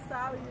how I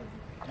saw you.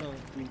 No, and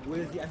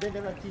then the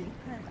other thing,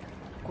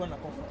 kuwa na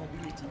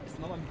comfortability.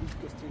 Simama miguu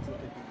iko straight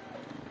yote mbili.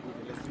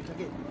 Let's do it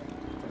again.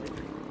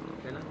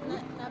 Tena.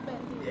 Na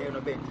bend. Yeah,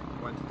 no bend.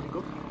 1, 2, 3, go.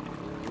 1,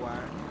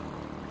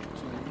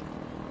 2,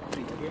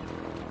 3 again.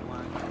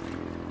 1,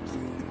 2,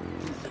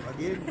 3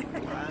 again.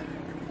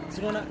 1,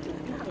 So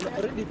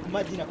already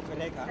imagine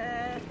kupeleka.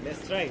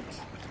 Let's try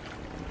it.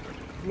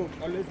 Float,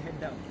 always head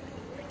down.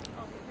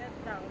 Okay, head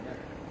down.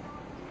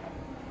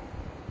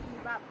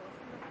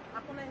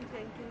 Hakuna njia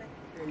ingine.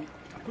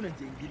 Hakuna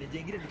njia ingine.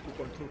 Njia ingine ni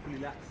kucontrol,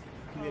 kurelax.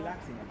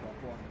 Kurelax inakuwa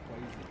poa kwa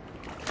hivi.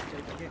 Try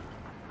it again.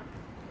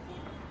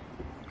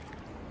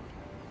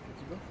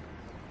 Let's go.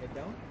 Head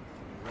down.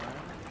 1,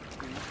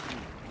 2, 3.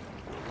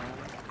 1,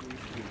 2,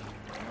 3.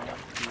 1,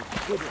 2,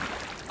 3. Good one.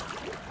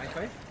 High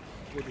five.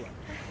 Good one.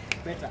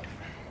 Better.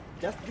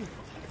 Just do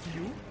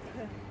few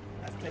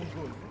as time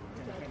goes.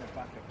 Then kind of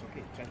perfect.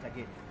 Okay, try it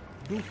again.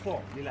 Do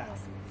 4, relax.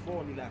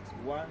 4, relax.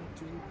 1,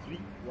 2, 3.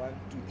 1,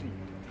 2, 3.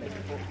 Like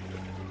 4.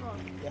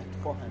 Yeah,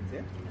 4 hands,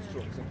 yeah?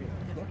 Strokes, okay.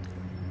 Let's go.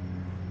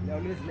 Now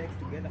always legs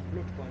together.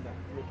 Float kwanza.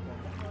 Float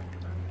kwanza.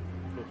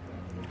 Float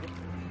kwanza. Let's go.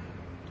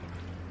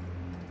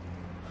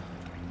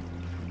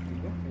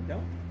 Go. Head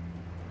down.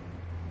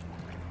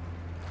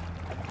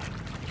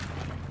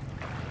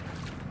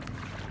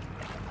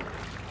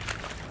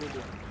 Good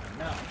one.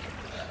 Now,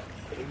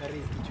 una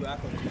raise kichwa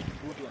yako.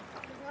 Good one.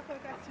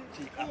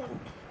 Hapo.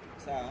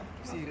 Sawa.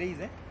 See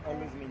raise,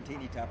 always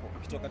maintain it hapo.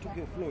 Ukitoka tu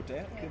kwa float,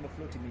 ukiwa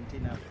float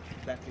maintain hapo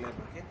that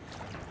level, okay?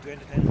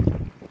 Twende tena.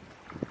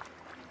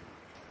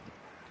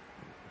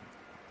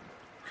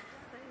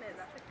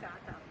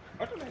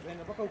 Hata unaweza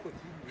enda mpaka huko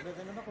chini.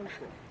 Unaweza enda mpaka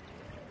huko.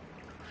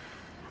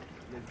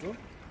 Let's go.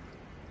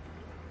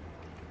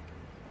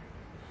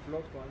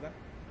 Float kwanza.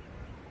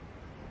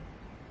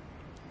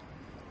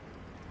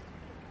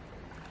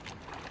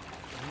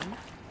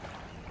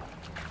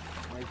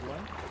 Nice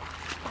one.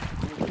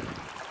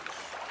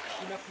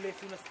 Una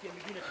place unasikia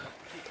mingine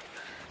tunakushika.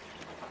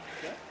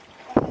 Okay?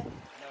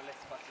 Now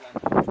let's fast land.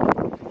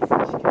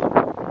 Float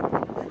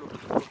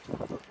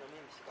na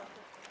mimi shika.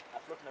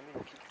 Float na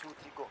mimi kick 2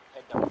 3 go.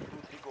 Head down 2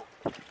 3 go.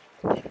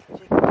 Kick.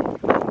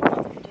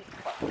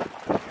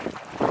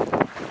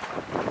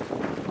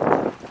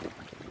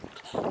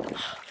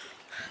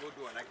 Good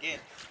one again.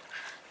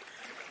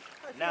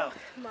 Now.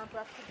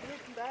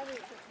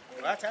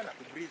 Wacha na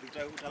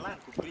kubreathe, utalan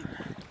kubreathe.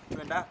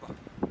 Twenda hapa.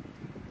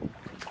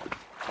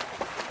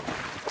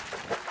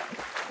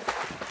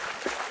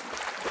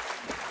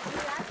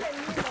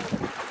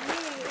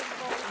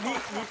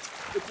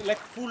 It's like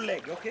full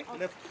leg, okay?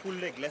 Left full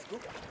leg, let's go.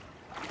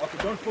 Okay,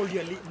 don't fold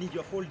your knee,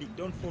 you're folding.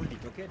 Don't fold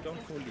it, okay?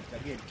 Don't fold it.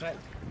 Again, try.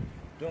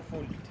 Don't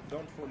fold it.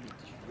 Don't fold it.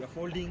 You're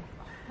folding.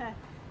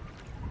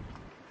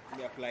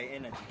 You apply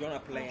energy. Don't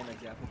apply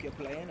energy. Okay,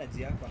 apply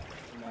energy hapa.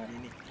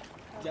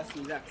 Just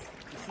relax.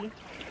 You see?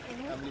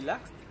 I'm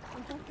relaxed.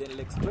 Then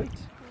leg straight.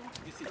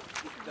 You see?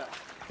 That.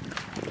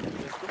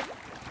 Let's go.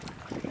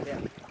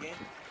 There. Again.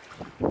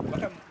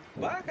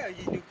 Baka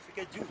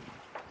ufike juu.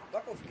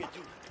 Baka ufike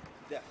juu.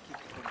 There. Keep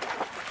it.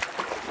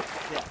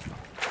 There.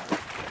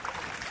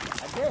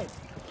 Again.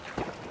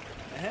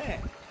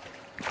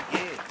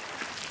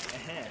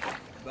 Again.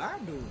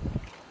 Bado.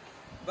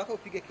 Baka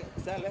upige.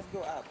 So let's go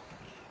up.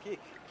 Kick.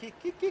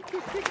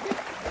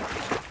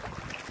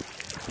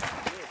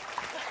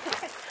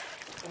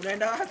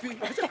 Unaenda wapi?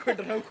 Acha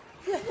kwenda huko.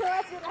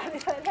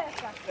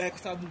 Kwa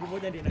sababu mguu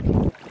moja ndio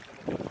inakimbia.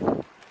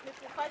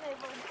 Nikifanya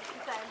hivyo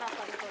nitaenda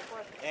kwa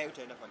popote.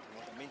 Utaenda kwa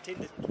popote. Maintain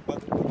the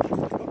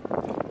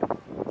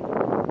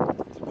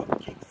both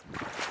kicks.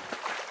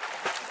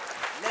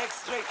 Leg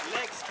straight.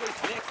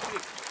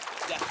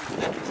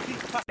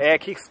 That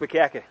is kicks peke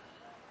yake.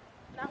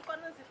 Na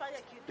mkono usifanye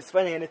kitu.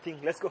 Usifanye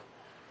anything. Let's go.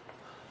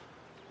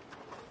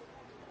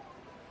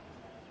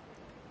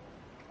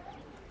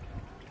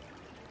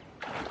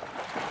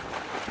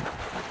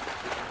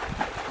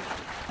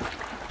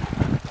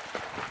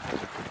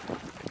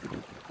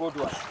 Good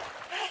one.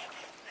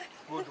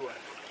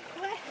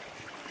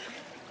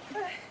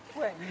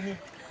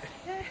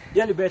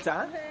 Really better,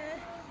 huh?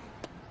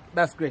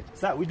 That's great.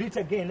 So we do it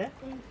again,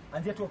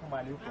 Anzia tu hapo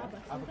mahali huko.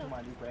 Hapo tu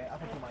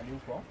mahali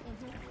huko.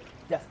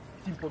 Just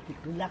simple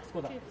kick. Relax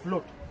for that.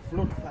 Float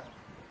fast.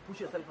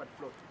 Push yourself and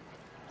float.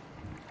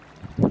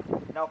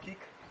 Now kick.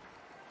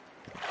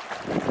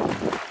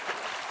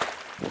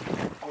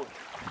 Good.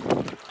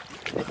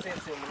 The same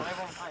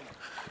time.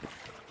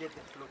 Get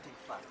the floating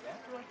fast,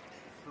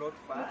 Float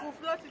fast.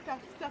 Float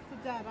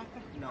itakuja haraka.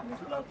 No.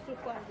 Float tu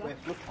kwanza. We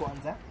float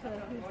kwanza.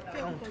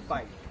 Count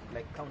 5.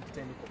 Like count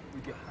 10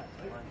 with your hand.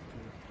 1, 2,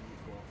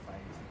 3, 4,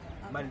 5,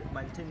 6.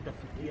 Maintain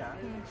utafikia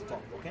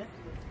stop, okay?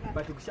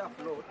 But ukisha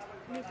float,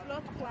 ni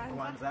float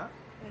kwanza.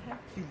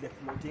 Feel the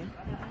floating,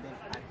 then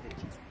add the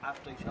cheese.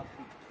 After you have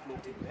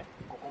floating,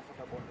 go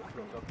comfortable on the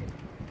float, okay?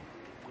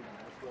 Good.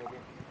 Let's go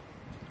again.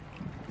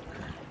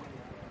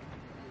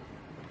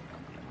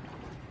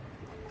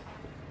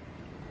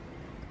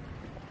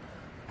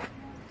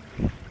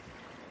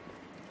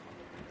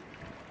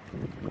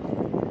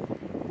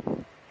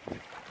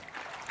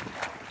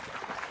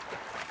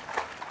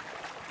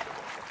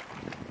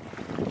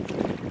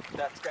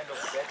 That's kind of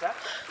better,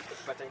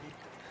 but I need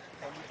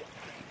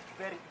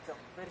it's a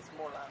very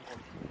small angle,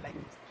 like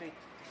straight,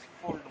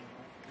 fold,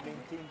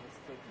 maintain the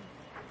straightness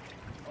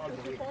all the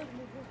way.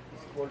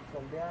 It's fold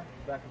from there,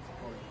 back is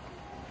fold.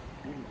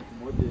 Hii kitu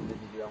moja ile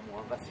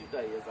niliamua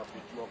sitaweza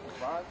kujua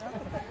kufanya.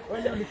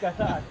 Wewe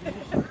ulikataa.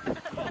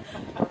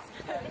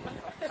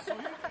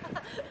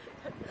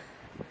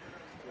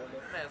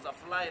 Naweza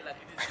fly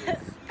lakini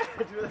siwezi.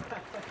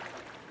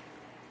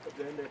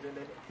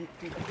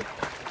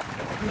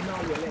 Keep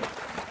now your leg.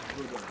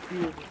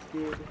 Speed.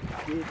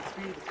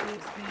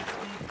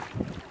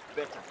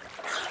 Better.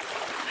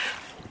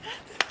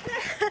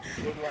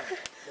 Good one.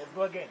 Let's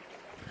go again.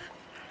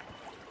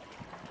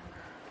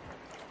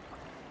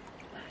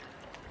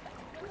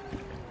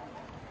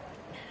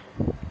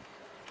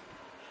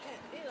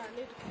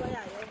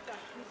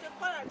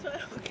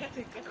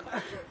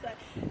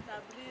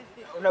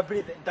 Una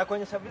breathe.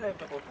 Nitakuonyesha vile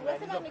utakofunga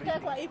hizo breathe. Unataka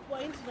kwa hii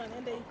point na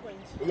niende hii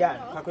point.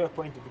 Yeah, kwa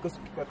point because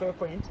kwa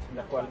point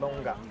inakuwa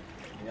longer.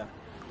 Yeah.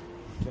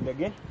 Twende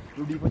again.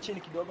 Rudi hapo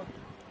chini kidogo.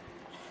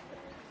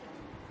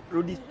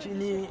 Rudi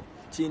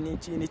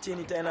chini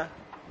tena.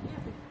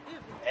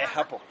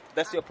 Hapo.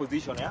 That's your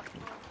position, yeah?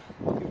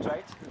 You try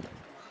it.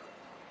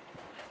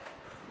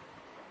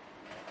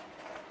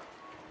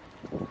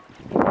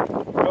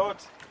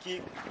 Float,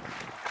 kick.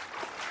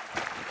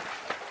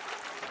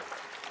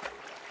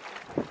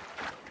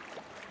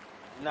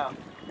 Now,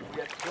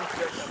 yes, don't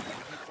press on the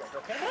default,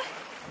 okay?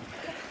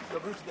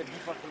 You're going to the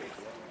default place.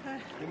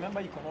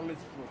 Remember, you can always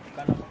float. You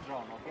cannot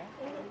drown, okay?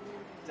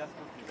 Just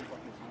go to the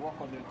default place. Walk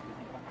all the way to the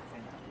default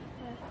center.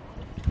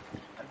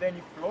 And then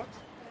you float.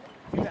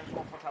 Feel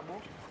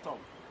uncomfortable. Stop.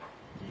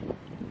 Keep.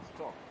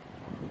 Stop.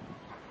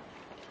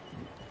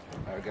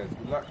 Alright guys,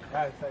 good luck.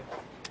 Right.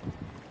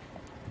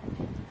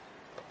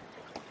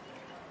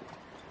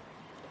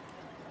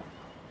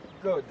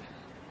 Good.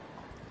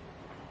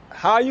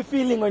 How are you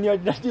feeling when you're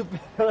dirty?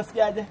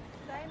 Unasikiaje?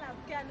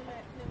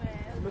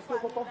 Umesikia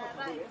uko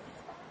comfortable?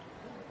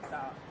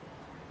 Sawa.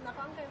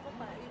 Napanga hivyo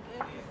kwa hivi.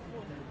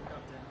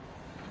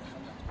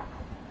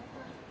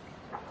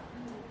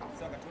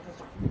 Sawa,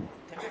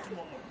 tembea tu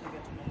normal.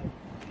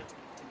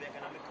 Tembea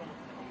kana mikono.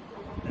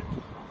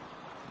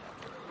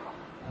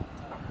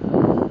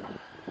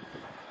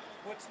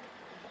 What?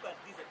 Look at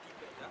these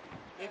people.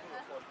 Every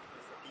fall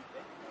is a deep.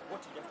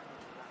 What you just do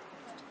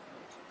is to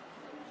float.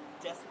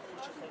 Just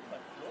push yourself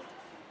and float.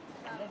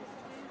 And then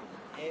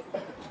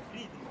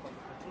breathe. You can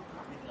control to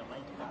breathe in a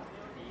mind.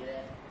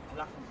 Yeah.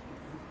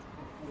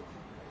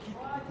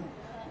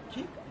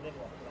 Kick and then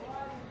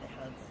apply the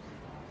hands.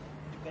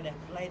 You can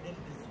apply them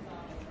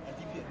as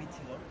if you're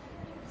reaching on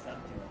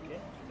something, okay?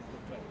 Let's go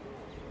try.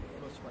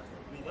 Close first.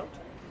 Breathe out.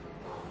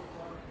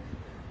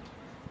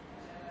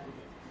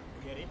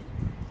 You ready?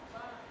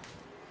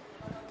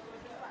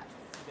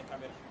 See the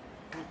camera.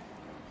 Good.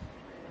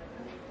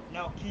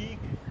 Now kick.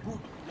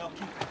 Good. Now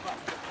kick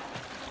fast.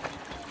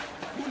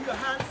 Pull your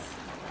hands.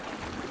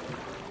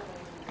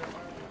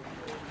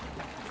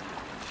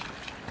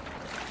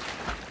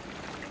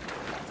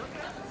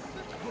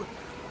 Good.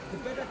 The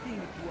better thing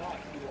to have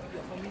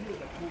your familiar with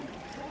the pool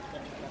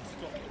that you can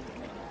stop.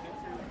 Okay?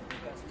 You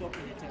can stop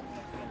anytime you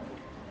have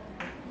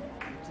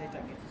you say it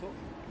again. So you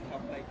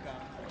have like 4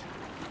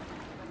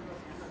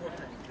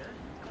 times there.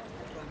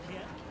 From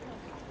here,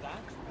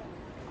 that,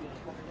 you're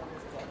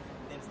comfortable stop,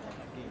 then start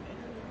again.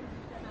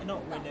 No,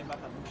 when they're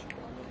back and push.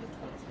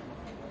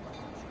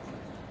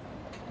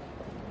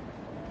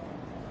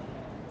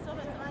 So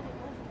when I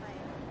move my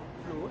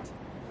Float.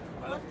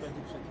 Alafu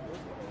tunajipusha kidogo.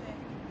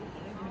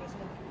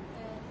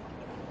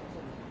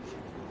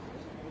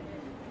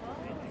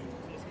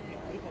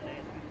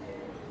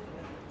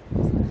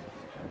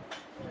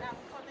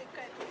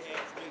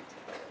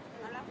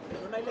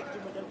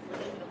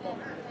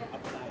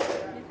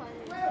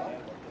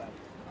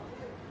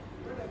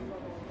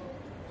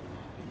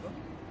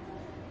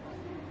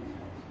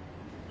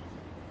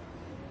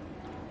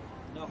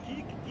 Now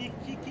kick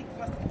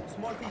fast,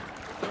 small kick,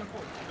 don't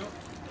fall, no.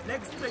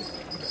 Legs straight.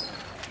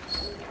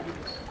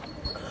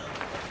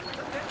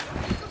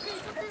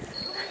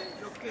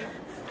 Okay.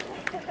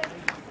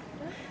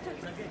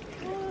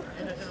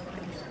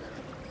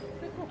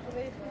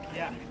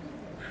 Yeah.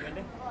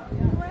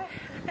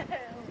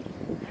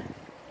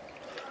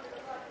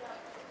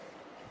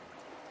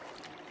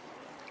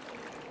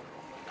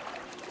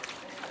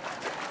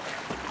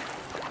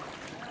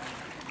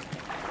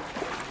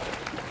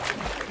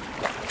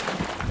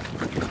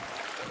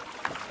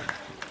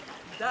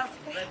 That's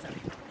better.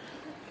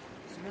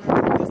 So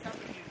there's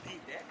something you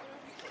did there,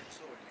 you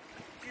control.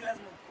 See, let's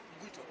move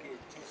it okay,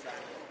 too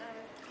sad.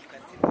 You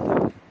can see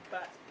that,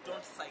 but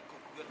don't cycle.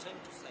 You're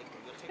trying to cycle.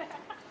 You're trying to,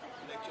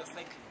 like you're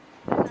cycling.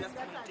 Just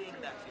maintain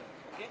that here,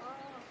 okay?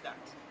 That.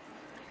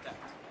 Okay?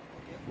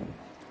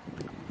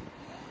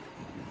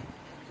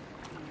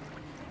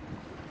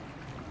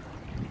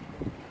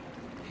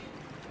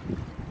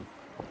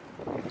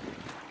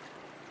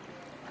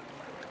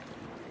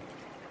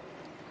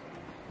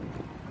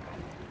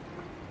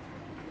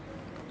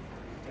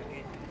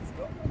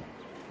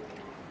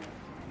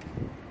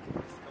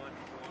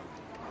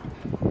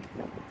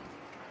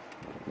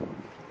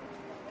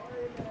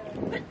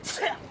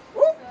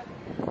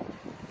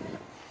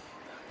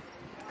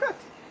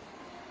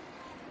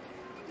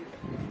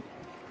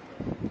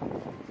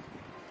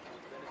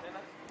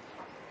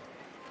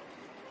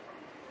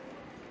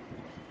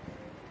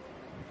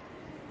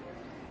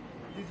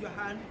 use your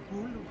hand,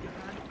 pull with your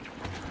hand.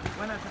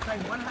 One at a time,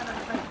 one hand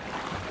at a time.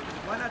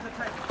 One at a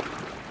time.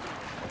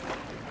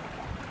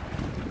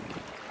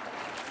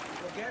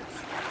 Forget.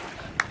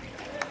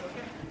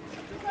 Okay.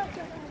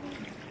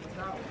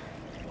 Sawa.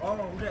 Oh,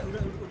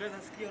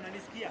 unaweza sikia,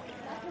 unanisikia?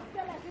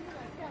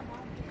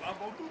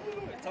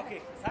 It's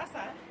okay.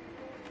 Sasa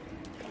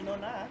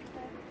unaona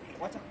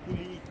wacha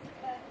kuli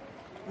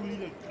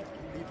like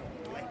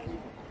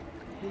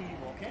pull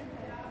him, okay?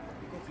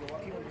 Because you're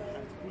working on your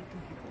hands. Pull two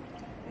people.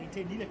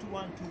 Maintain ile tu 1 2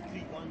 3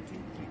 1 2 3.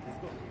 Let's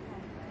go.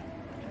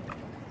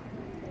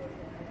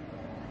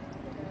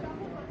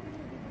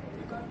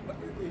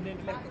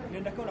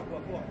 Nenda kwa unakuwa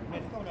poa.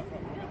 Nenda kwa unakuwa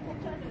poa.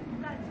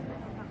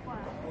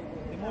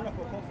 Nimeona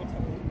kwa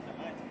comfortable na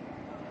maji.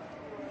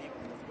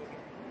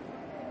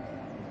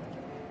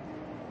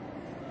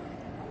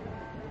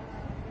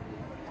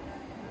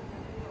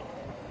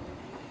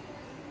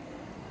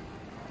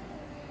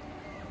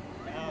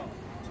 Now,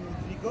 2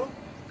 3 go.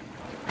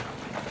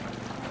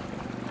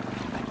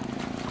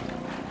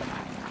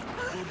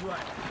 Good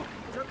one.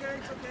 It's okay,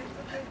 it's okay, it's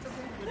okay, it's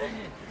okay. You're doing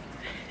it.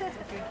 It's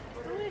okay.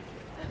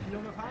 Ndio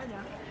umefanya?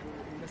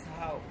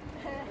 Umesahau.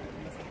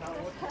 Umesahau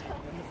wote.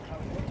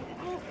 Umesahau wote.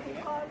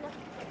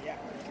 Yeah.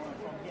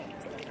 From here.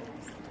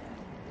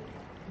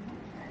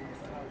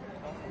 Umesahau.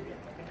 Don't forget,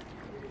 okay?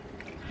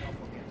 Don't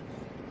forget.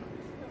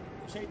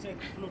 Ushaita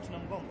float na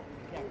mgongo?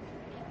 Yeah.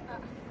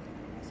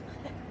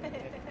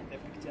 The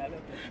picture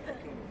leo.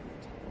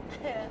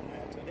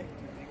 Tuende.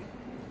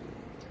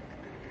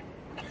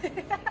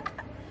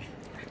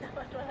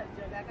 Watu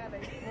wanajiona kana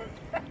hivyo.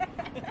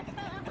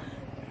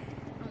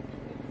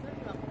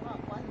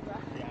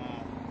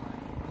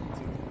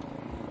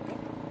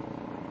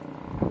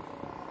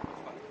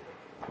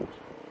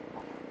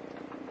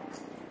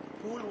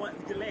 Pull one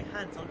with your leg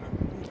hands on the pull.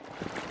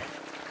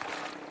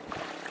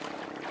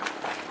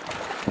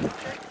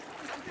 Okay.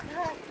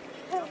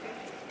 Okay.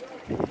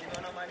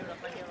 Unaona mali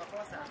unafanyia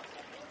makosa.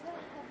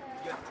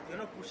 You're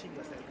not pushing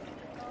yourself.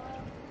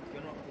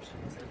 You're not pushing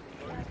yourself.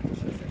 You're not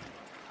pushing yourself.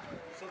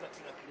 So that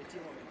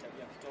tunakuletea moment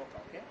ya kutoka,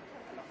 okay?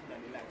 Alafu na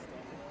relax,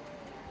 don't you?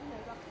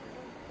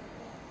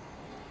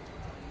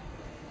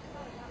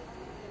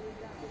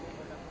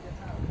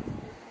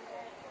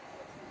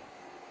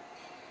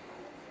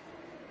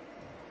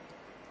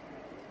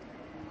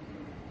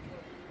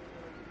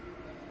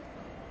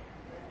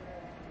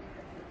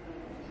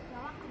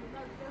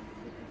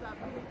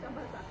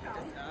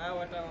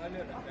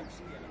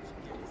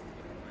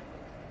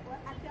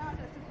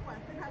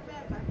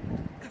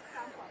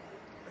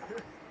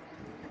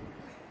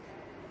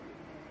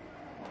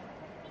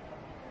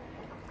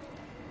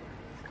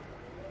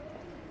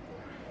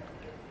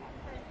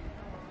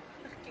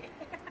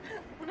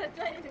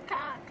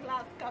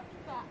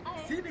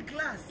 See the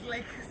class,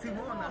 like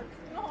Simona.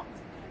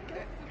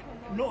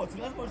 No, it's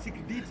not about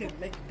detail,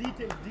 like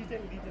detail.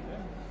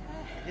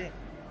 Yeah.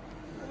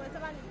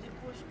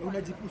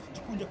 Unajipush,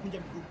 jikunja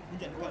mguu,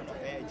 kunja ni kama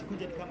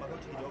jikunja ni kama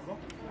magoti kidogo.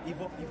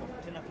 Hivyo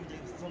tena kunja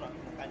sasa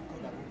unakaa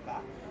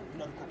unaruka,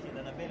 unaruka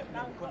kienda na mbele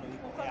kwa mkono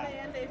iko. Unaruka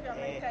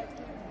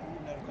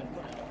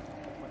mkono na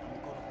mkono.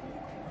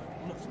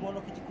 Unasimama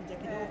ukijikunja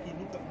kidogo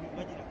kiinuka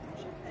maji na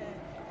kurusha.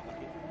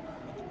 Okay.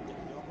 Unajikunja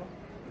kidogo.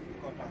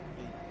 Kota.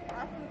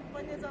 Alafu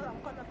bonyeza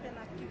mkono pia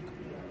na kick.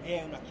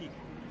 Una kick.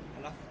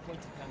 Alafu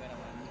point camera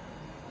mani.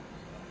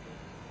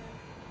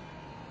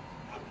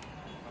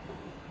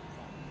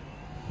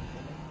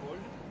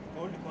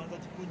 Hold kwanza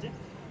jikunje.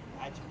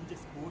 Ajikunje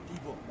sport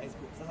hivyo. Let's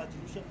go. Sasa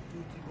jirushe 2 3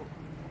 go.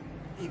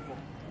 Hivyo.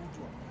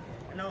 Utwa.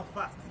 Now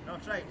fast. Now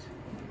try it.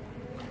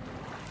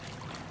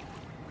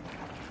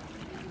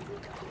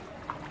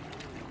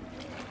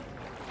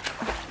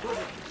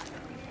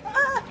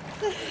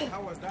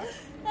 How was that?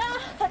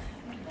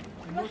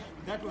 No,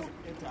 that was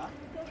better.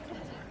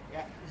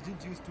 Yeah, you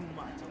didn't use too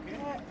much, okay?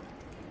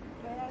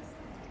 Yes.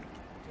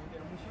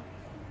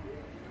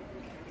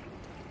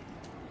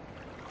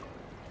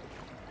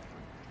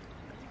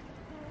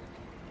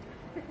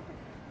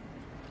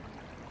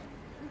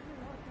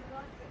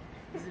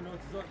 Hizi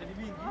noti zote ni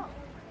mingi.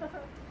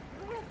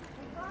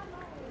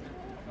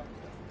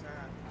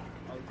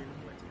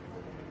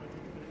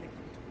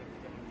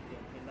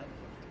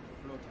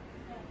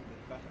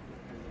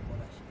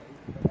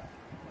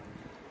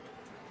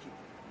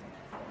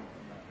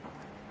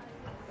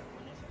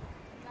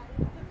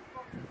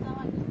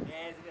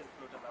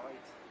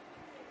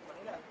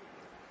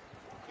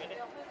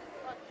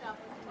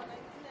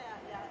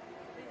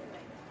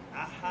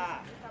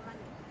 Aha.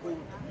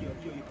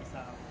 Hiyo iko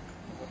sawa.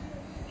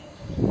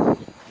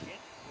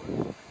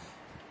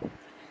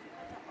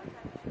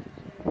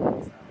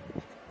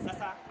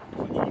 Sasa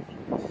fanya hivi.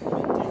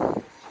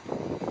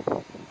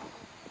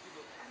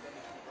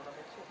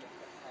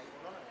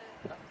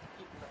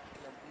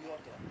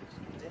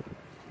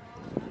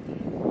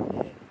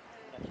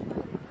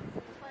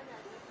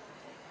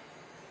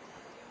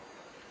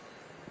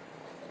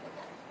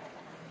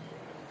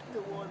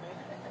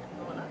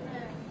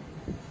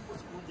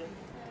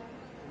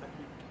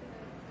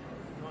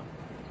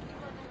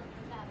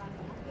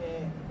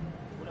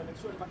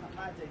 sure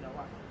mpaka haja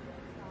inawaka.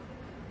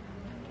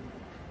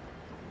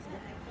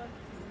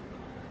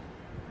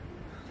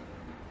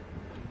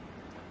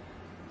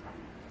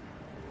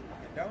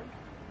 Down.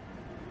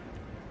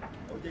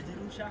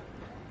 Hujajirusha.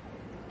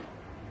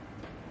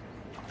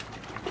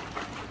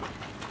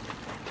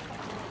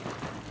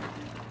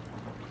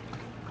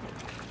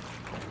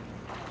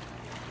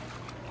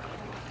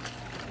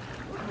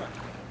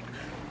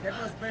 That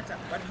was better,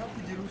 but how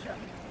kujirusha?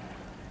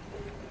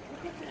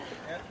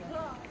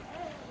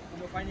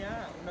 Umefanya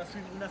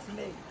una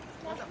slay.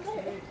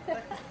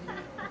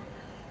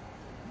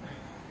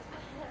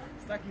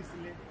 Staki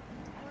slay.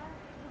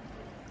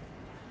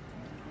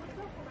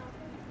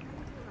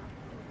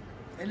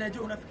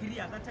 Unajua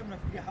unafikiria, that time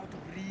unafikiria how to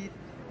breathe,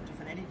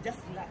 tufanya nini, just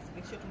relax,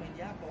 make sure tu mind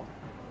yako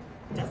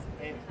just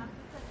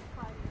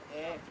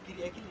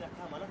fikiria akili na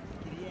kama alafu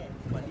fikiria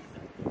kumaliza.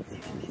 See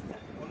the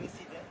distance, always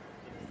see the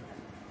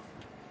distance.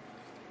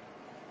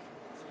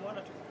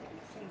 Simuona tu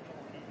soon tu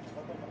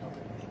hapo mpaka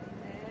mwisho.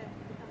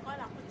 Nitakuwa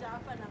nakuja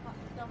hapa na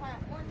kutafanya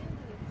morning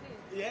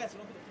routine. Yes,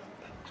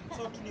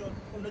 so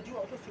unajua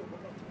watu sio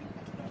bora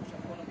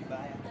tunashakona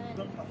vibaya.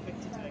 Don't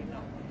perfect it right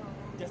now.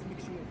 Just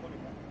make sure uko na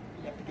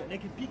inapiga na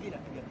kipiga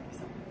inapiga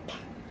kabisa.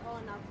 Oh,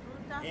 na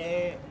fruta.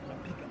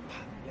 Unapiga.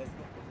 Let's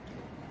go.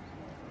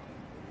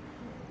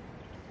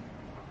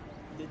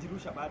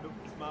 Hujajirusha bado,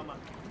 simama.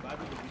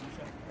 Bado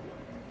hujajirusha.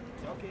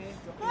 It's okay,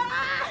 it's okay.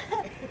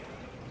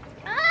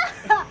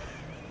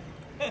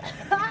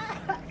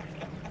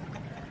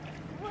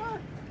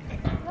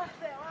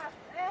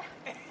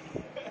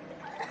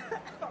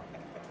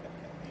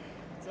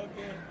 It's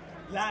okay.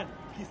 Land,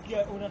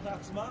 kisikia unataka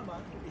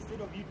kusimama,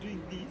 instead of you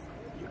doing this,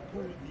 you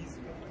pull this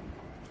way.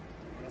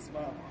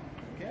 Unasimama.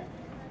 Okay?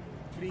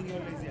 Bring your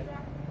legs here.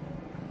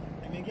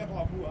 Imeingia kwa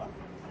mapua.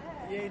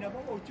 Yeye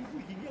inababa uchuku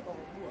ikiingia kwa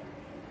mapua.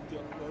 Ndio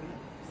glory.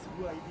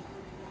 Sugua hivi.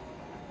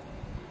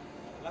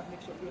 Alafu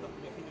make sure pia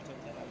unakunywa kitu cha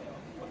mchana leo.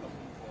 Mpaka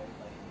mwisho.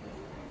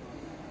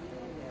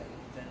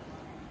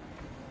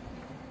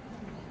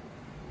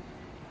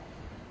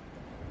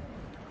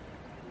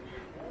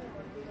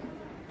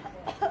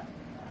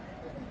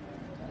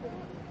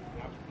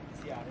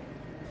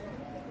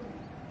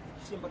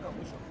 Mpaka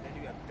mwisho, then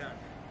we are done.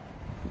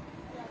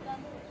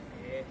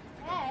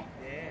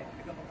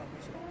 Fika mpaka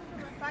mwisho.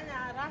 Fanya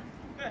haraka.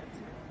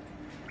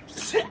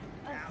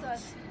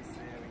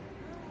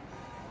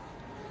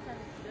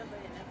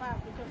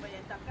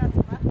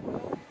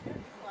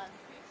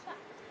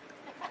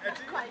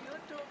 Kwa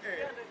YouTube,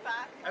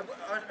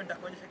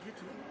 nitakuonyesha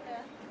kitu.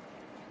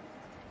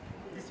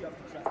 This you have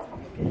to trust me,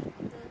 okay?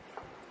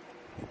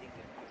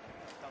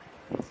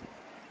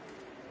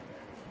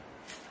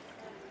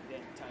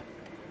 Then turn.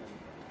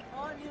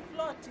 Oh, you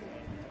floating.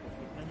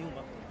 Na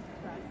nyuma.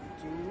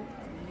 2,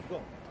 3, go.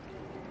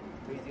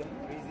 Raise it.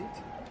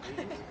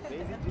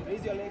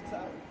 Raise your legs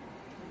up.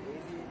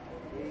 Raise it.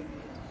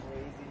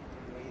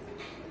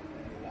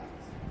 Relax.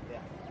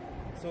 There.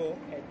 So,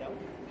 head down.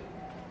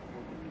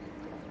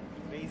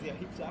 Raise your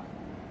hips up.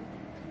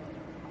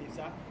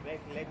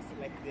 Legs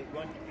like they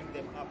want to bring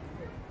them up.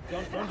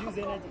 Don't use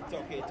energy. It's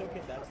okay. That's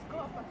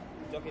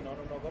it's okay. No.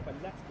 Go up and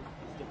relax.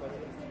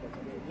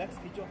 Relax,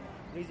 kichwa.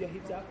 Raise your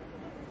hips up.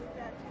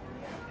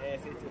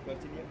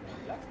 Continue.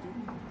 Relax too.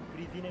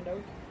 Breathe in and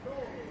out.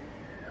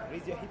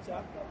 Raise your hips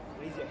up.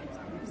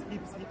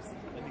 Hips.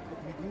 Na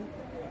miguu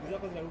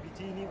zako zinarudi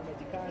chini,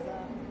 unajikaza.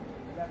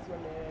 Relax your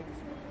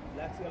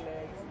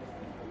legs.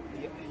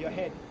 Your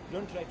head.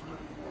 Don't try to move.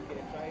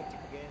 Okay, try it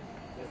again.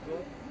 Let's go.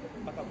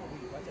 Mpaka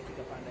mguu. Acha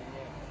kitapanda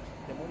yenyewe.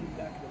 The more you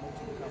relax, the more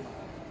you come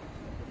up.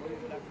 The more you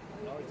relax.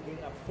 Now it's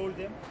going up. Fold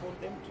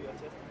them to your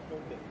chest.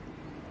 Fold them.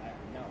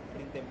 Now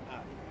bring them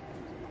up.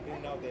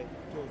 Bring now the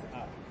toes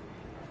up.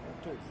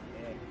 Toes.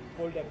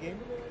 Fold again.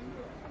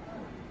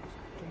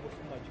 Tumbo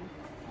suma juu.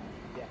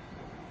 There.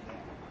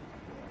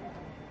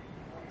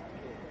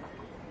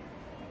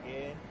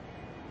 Okay.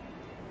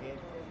 Again.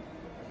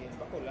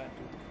 Back or land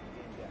to.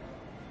 Again there.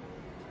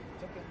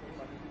 It's okay. Don't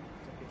panic.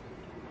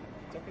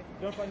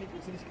 Don't panic.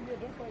 It's okay.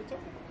 Don't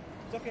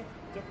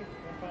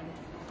panic.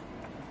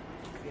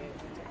 Again.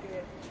 It's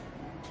okay.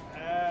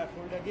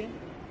 Fold again.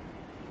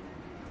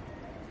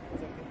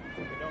 It's okay.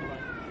 Don't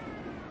panic.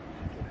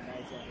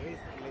 Nice one.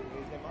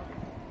 Raise them up.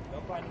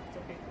 Don't panic. It's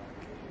okay.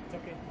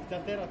 It's a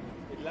therapy.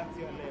 Relax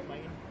your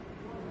mind.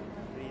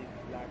 Breathe.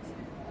 Relax.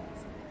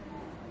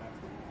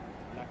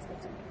 That's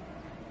okay.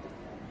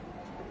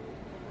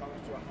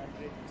 Count to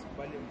 100.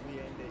 Usikubali mguu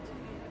iende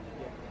chini.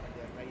 On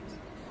the right.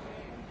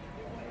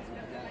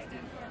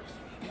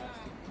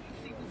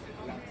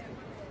 Relax.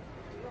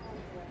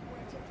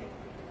 It's okay.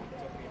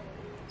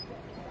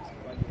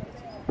 Usikubali iende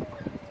chini.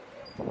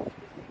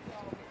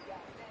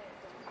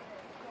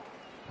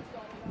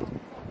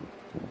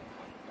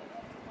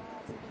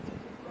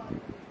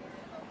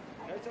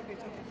 It's okay.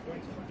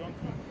 Don't.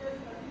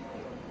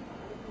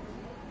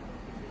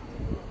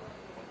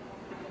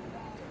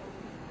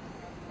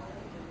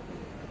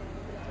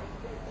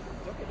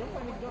 Don't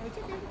panic. It's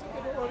okay.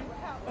 Don't worry.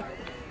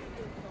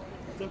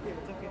 It's okay.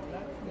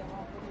 Relax. It's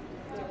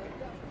okay.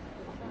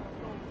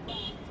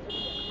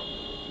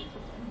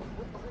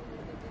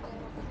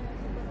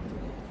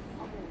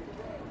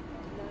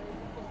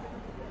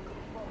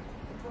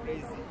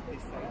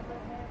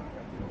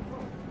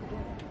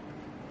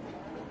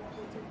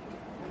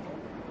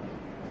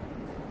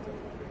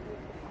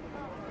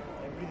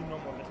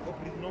 Go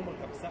breathe normal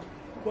kabisa.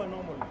 Go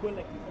normal. Go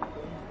like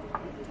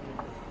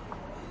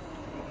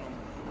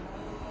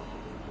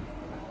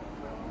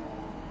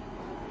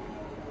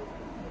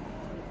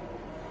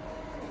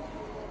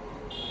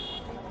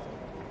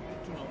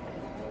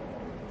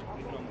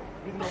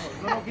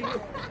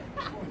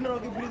No,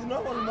 breathe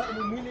normal.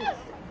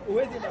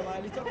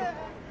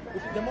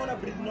 The more I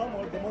breathe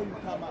normal, the more you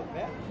come up.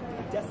 Eh?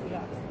 Just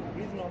relax.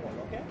 Breathe normal,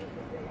 okay?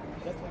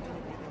 Just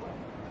continue breathing normal.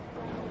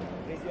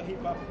 Raise your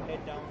hip up,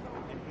 head down,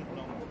 and breathe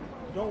normal.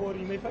 Don't worry,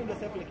 you may find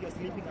yourself like you're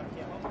sleeping up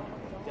here.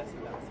 Just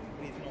relax.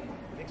 Breathe normal.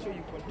 Make sure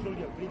you control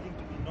your breathing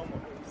to be normal.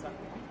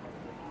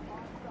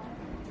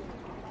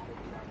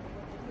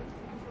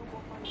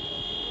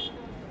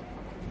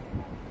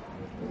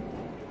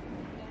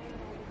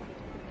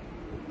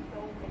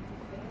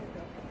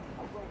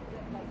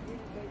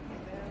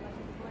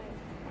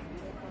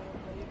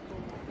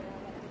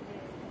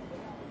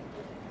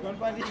 Don't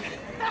panic.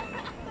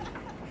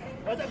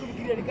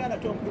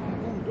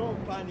 Don't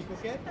panic,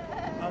 okay?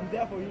 I'm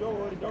there for you, don't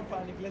worry, don't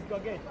panic. Let's go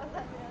again.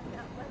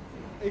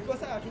 It's a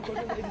place where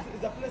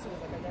it's a place where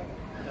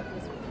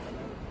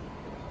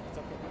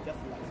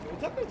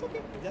it's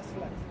okay, just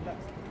relax. It's okay. Just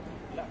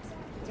relax.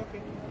 It's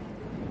okay.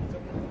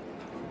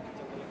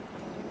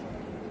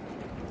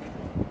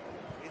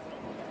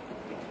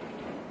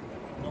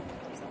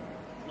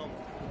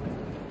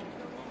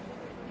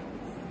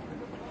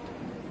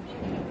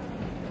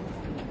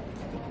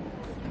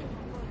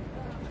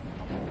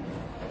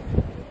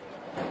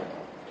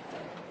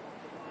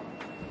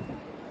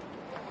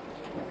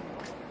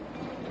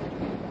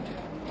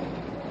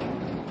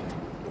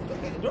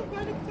 Don't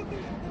panic, it's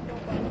okay.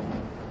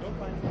 Don't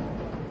panic.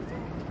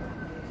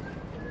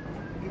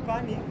 If you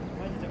panic,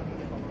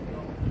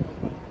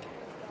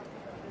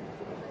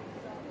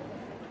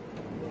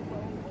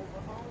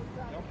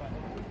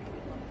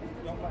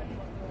 don't panic.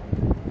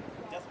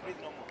 Just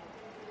breathe normal.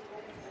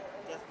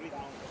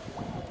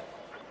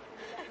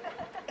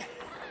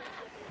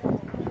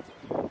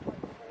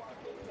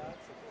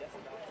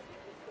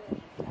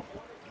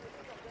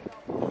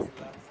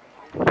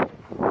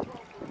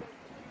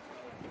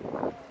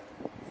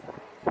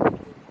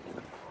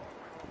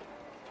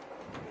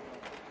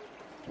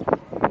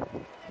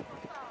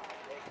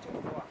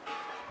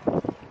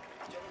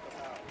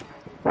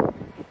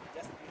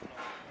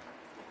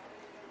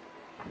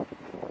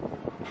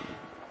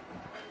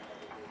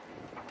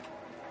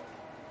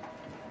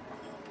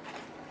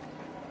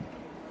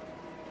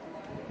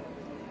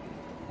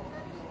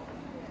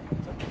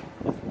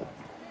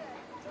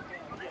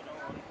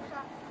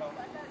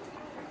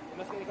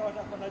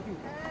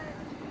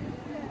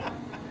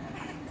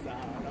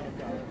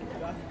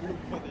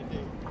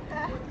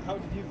 How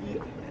did you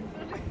feel?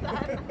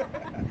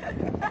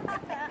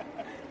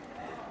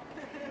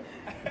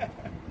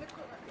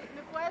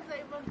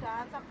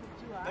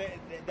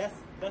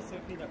 That's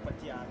something that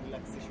patia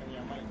relaxation in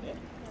your mind.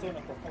 So you're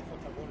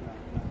comfortable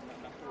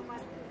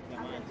na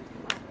mind.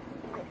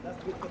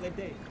 That's good for the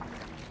day.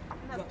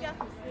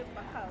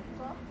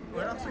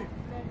 We're not sweet.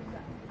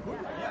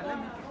 Yeah, let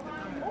me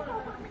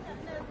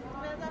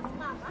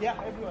yeah,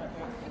 everywhere.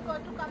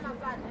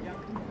 Yeah.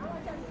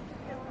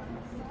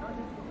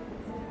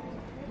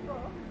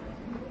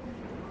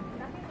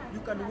 You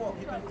can walk,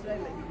 you can fly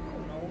like you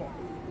can walk.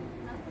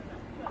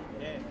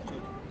 Yeah,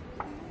 sure.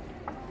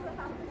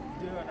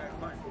 Do it like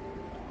fine.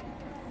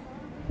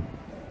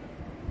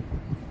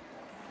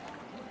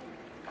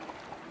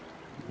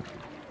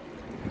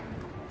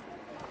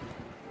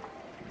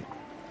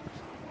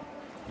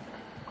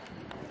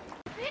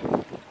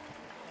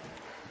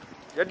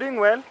 You're doing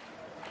well.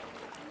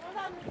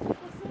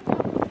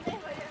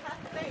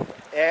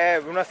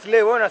 Una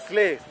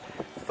slay.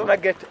 So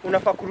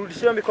unafaa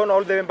kurudishia mikono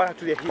all the way back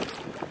to the hips.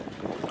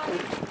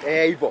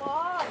 Hivyo.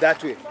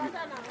 That way.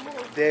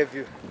 There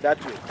view.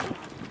 That way.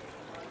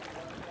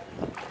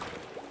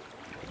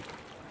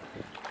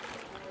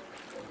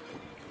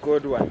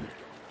 Good one.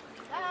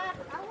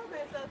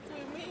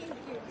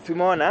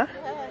 Simona.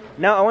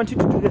 Now I want you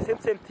to do the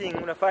same thing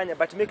unafanya,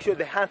 but make sure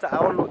the hands are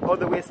all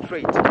the way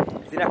straight.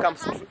 Then come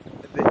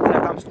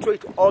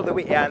straight all the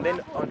way and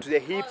then onto the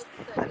hips,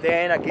 and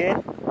then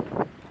again.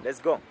 Let's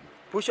go.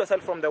 Push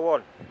yourself from the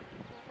wall.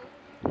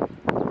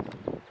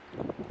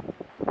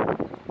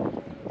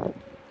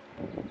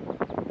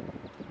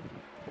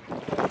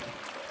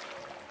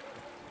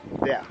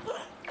 There.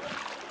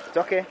 It's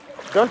okay.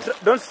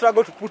 Don't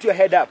struggle to put your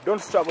head up.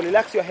 Don't struggle.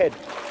 Relax your head.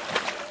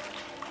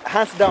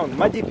 Hands down.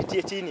 Maji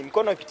ipitie chini.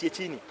 Mikono ipitie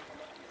chini.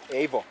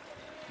 Hivyo.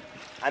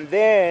 And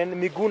then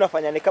miguu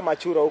unafanya ni kama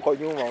chura huko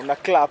nyuma. Una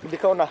clap.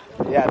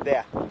 Yeah,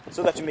 there.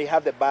 So that you may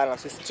have the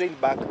balance. It's strained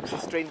back.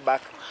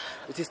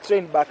 It is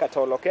strained back at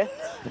all, okay?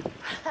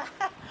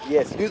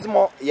 Yes, use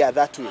more. Yeah,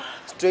 that way.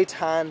 Straight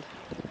hand.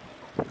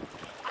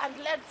 And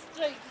legs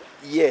straight.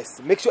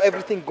 Yes, make sure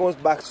everything goes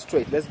back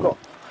straight. Let's go.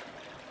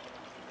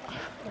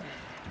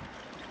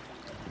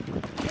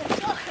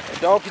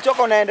 Don't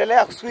ukichoka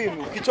unaendelea kuswim.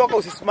 Ukichoka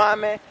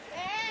usisimame.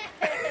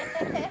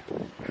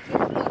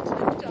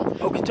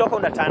 Ukichoka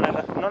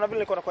unatana. Unaona vile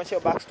niko nakuonyesha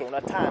backstroke,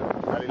 unatana,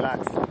 na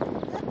relax.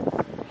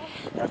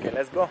 Okay,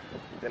 let's go.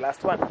 The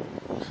last one.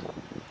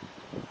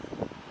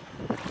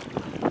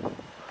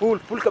 Pull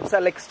kabisa,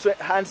 like straight,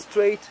 hand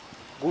straight.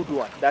 Good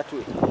one, that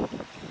way.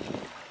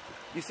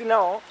 You see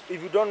now,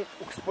 if you don't,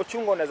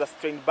 usipochunga unaweza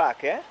strain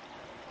back, eh?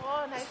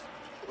 Oh, nice.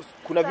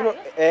 Kuna vino,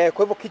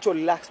 kwa hivyo kichwa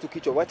relax tu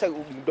kichwa. Wacha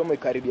mdomo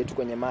ikaribie tu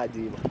kwenye maji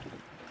hivyo.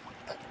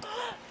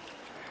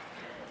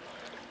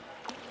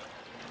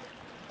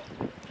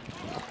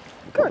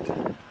 Good.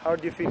 How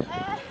do you feel?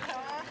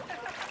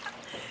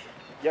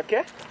 You okay?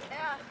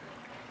 Yeah.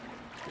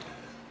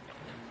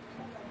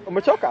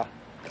 Umechoka?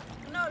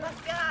 No,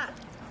 let's get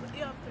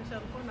your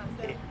pressure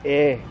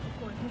on.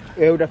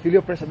 Una feel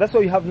your pressure. That's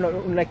why you have no,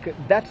 like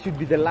that should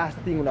be the last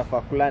thing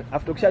unafaa kulearn.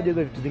 After ukishajua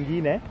hizo vitu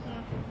zingine,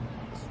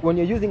 when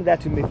you're using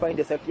that you may find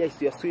yourself,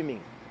 yes, you're swimming.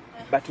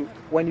 But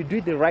when you do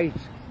it right,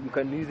 you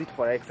can use it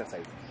for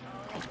exercise.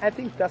 I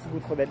think that's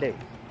good for the day.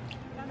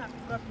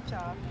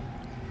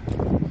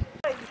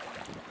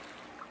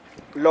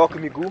 Lock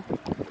miguu,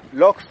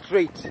 lock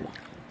straight,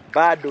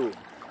 bado.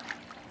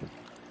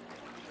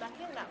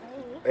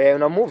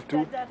 Una move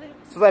tu.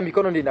 Sasa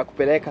mikono ndio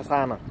inakupeleka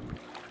sana.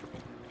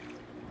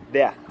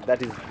 There,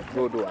 that is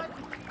good one.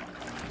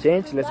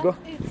 Change, let's go.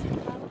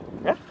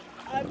 Yeah?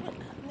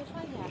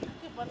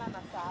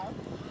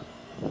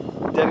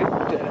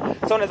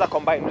 So unaweza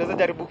combine, unaweza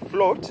jaribu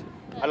float,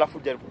 alafu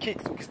jaribu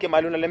kicks. Ukisikia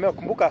mahali unalemewa,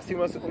 kumbuka si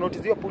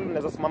unaotizia pool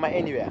unaweza simama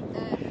anywhere.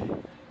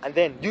 And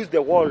then use the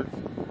wall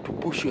to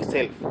push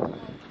yourself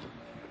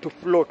to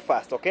float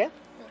fast, okay?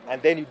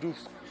 And then you do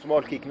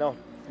small kick now.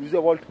 Use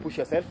the wall to push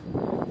yourself.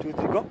 2,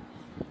 3, go.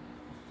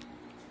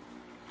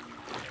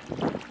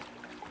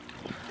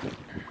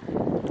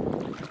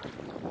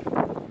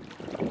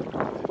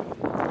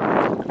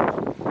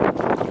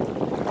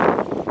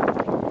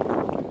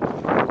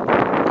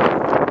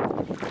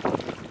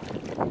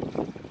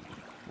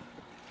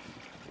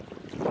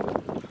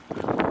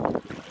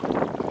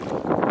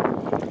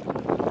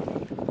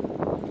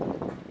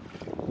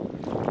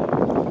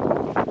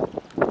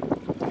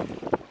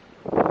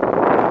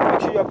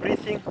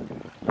 Breathing.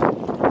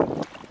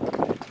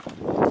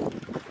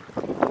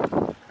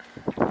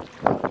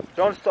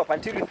 Don't stop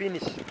until you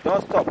finish.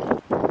 Don't stop.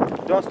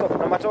 Don't stop.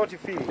 No matter what you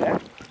feel. Eh?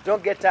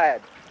 Don't get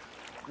tired.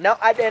 Now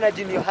add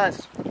energy in your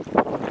hands.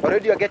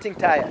 Already you're getting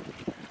tired.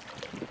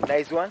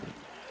 Nice one.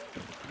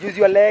 Use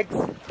your legs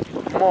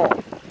more.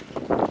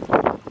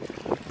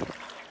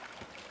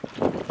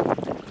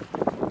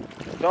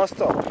 Don't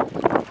stop.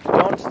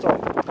 Don't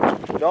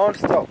stop. Don't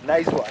stop.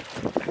 Nice one.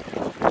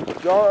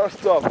 Don't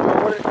stop.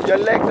 Your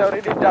legs are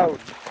already down.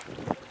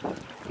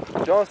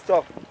 Don't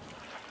stop.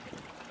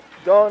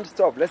 Don't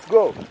stop. Let's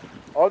go.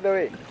 All the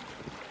way.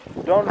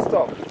 Don't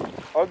stop.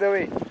 All the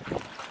way.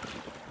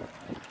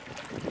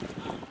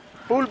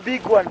 Pull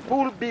big one.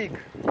 Pull big.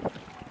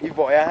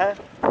 Ivo, yeah?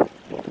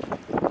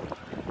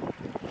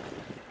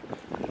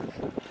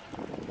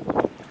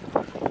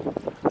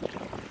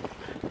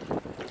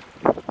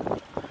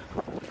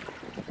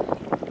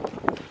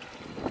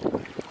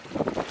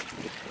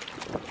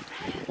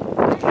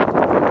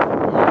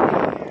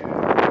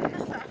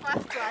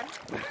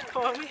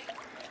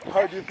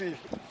 How do you feel?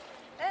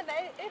 And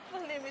I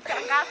actually with a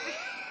coffee.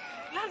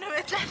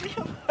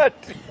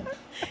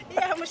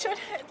 Yeah, I'm sure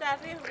that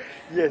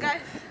yes.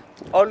 Guys.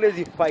 Always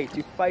you fight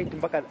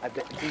mpaka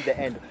till the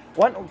end.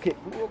 One okay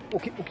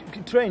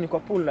train kwa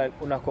pool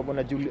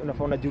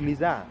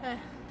unajiuliza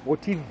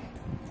what if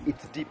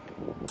it's deep?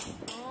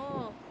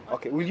 Oh.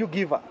 Okay, will you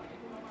give up?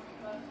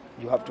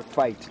 You have to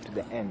fight to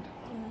the end.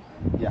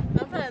 Yeah.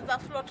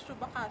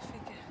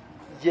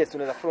 Yes,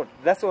 unaweza float.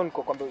 That's one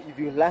if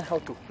you learn how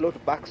to float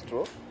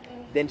backstroke,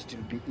 then it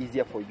will be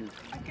easier for you.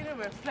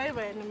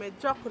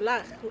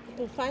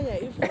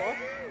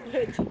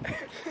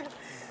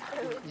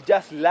 You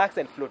just relax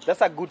and float.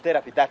 That's a good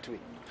therapy that way.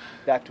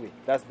 That way.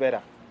 That's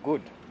better.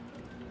 Good.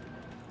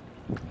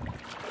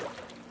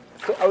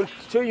 So I will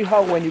show you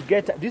how when you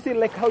get, do you see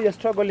like how you're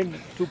struggling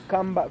to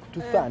come back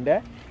to stand,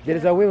 eh? There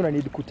is a way you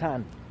need to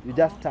turn. You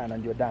just turn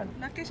and you're done.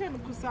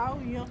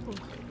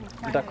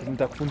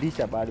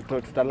 Nitakufundisha bado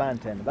tutalearn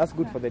tena. That's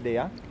good for the day,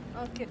 huh?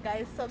 Okay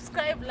guys,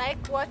 subscribe,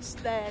 like, watch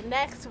the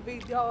next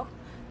video.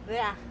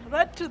 There.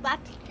 Road to that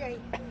K.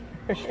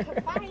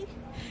 Bye.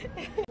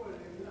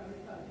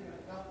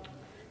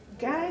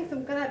 Guys,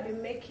 I'm gonna be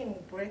making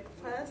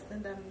breakfast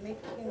and I'm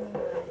making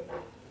my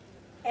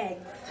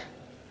eggs.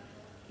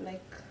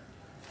 Like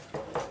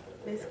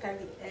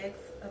basically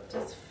eggs. I've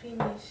just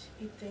finished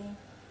eating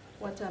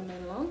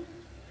watermelon.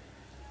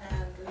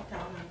 And later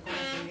on I'm going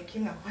to be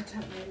making a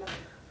watermelon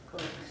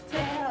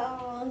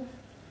cocktail.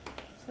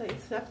 So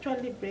it's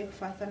actually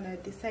breakfast and I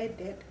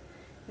decided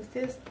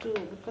instead to,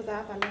 because I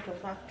have a lot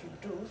of work to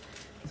do,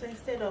 so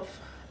instead of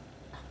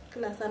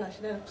kila sana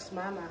shida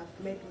kusimama,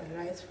 I've made my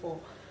rice for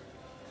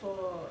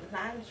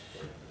lunch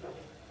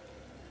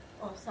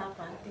or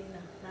supper and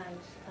dinner,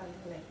 lunch,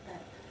 something like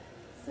that.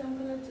 So I'm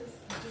gonna just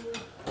do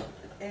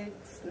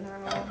eggs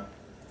now.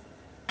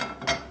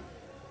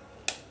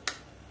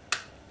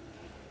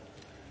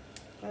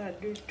 I'm gonna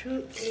do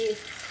 2 eggs.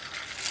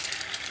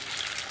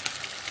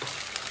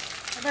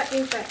 That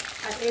is I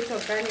ate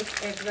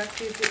organic egg,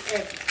 that's easy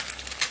egg.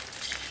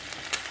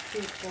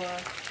 Before,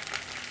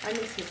 and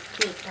this is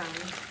 2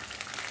 pounds.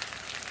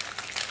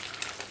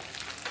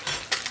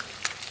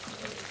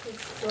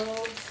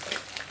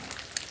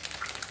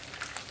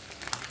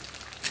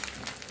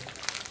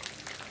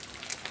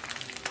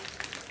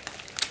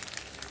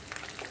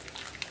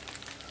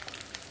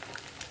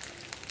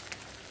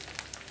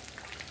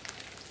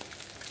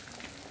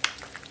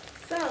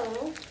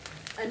 So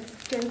as you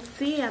can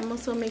see, I'm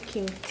also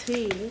making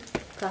tea,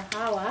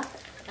 kahawa,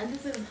 and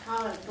this is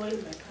how I boil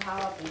my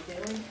kahawa, by the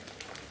way.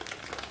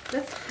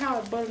 That's how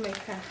I boil my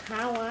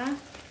kahawa.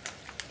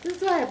 This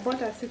is why I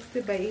bought a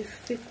 60 by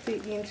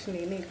 60 inch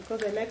nini,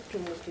 because I like to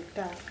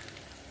multitask.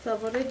 So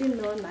I've already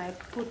known I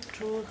put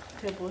 2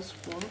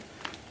 tablespoons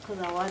because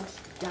I want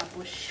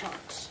double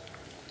shot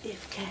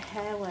if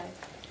kahawa.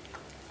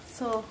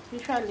 So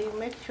usually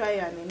make sure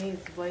your nini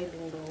is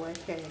boiling the way I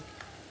think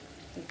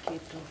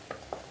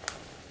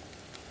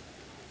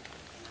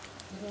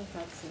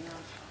that's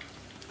enough.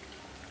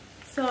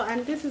 So,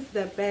 and this is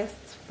the best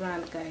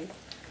brand, guys.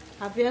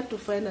 I've yet to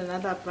find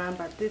another brand,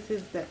 but this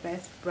is the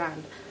best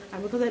brand.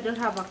 And because I don't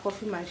have a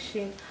coffee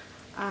machine,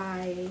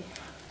 I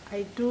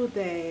do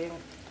the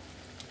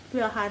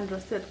pure hand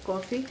roasted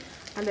coffee,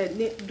 and I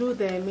do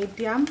the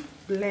medium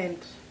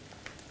blend.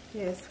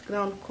 Yes,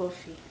 ground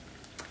coffee.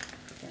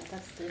 Yeah,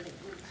 that's really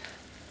good.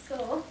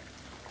 So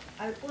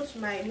I'll put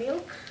my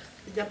milk.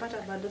 I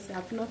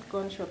have not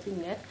gone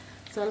shopping yet,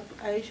 so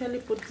I usually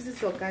put, this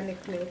is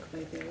organic milk,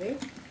 by the way,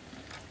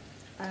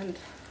 and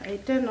I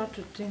tend not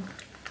to drink,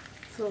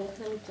 so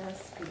let me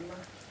just I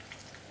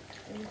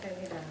think I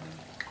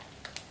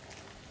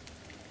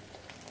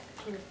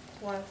need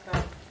 1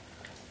 cup.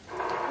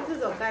 This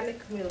is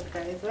organic milk,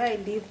 guys. Where I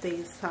live, there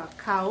is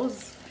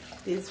cows,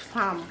 there's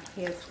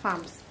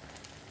farms,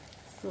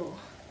 so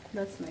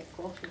that's my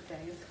coffee,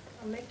 guys.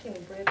 I'm making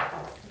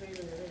breakfast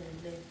really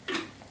late.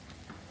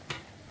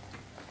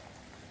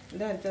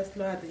 Then just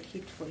lower the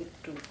heat for it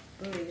to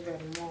do even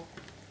more.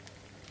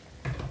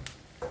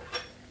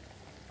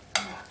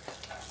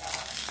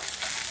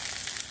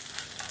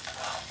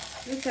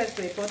 This is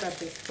they bought at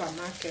the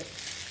supermarket,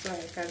 so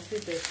I can see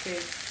the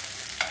taste.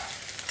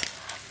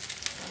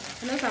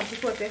 I know some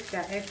people take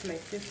their eggs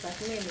like this, but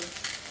maybe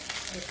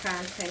I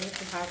can't. I need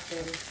to have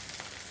them.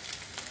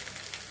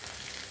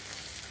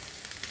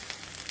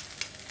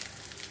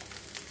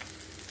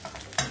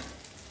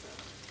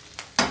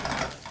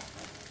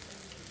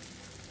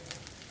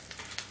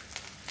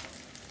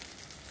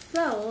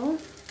 So,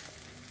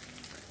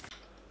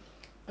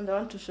 and I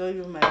want to show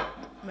you my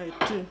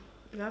tea.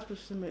 You have to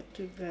see my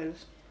tea,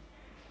 guys.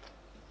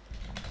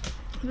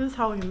 This is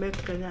how you make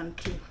Kenyan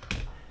tea.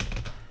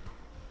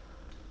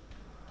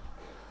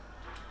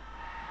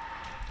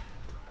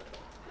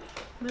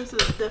 This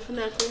is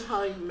definitely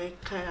how you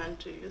make Kenyan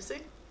tea, you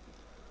see?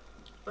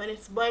 When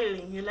it's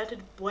boiling, you let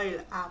it boil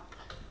up.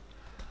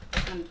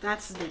 And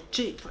that's the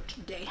tea for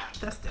today.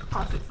 That's the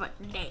coffee for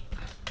today.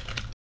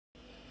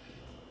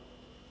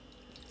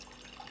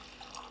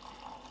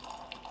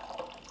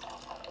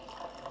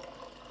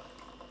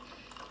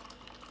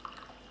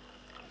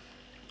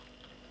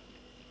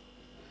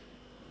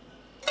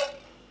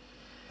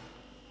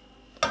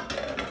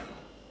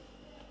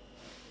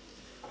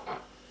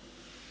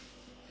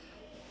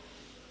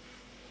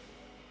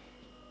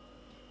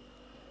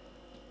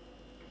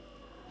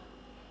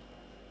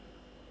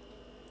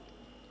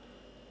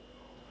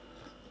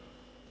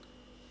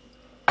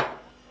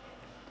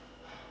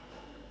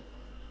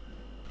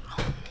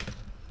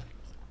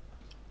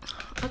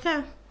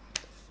 Okay,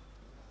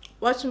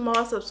 watch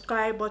more,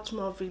 subscribe, watch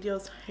more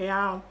videos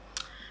here.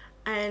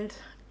 And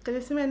can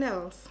you see my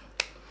nails?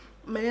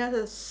 My nails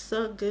are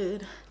so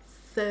good,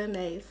 so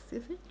nice.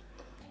 You see?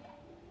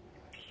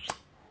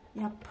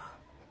 Yep.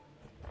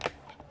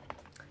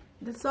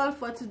 That's all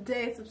for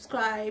today.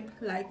 Subscribe,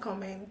 like,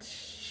 comment,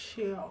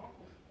 share.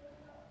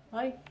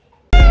 Bye.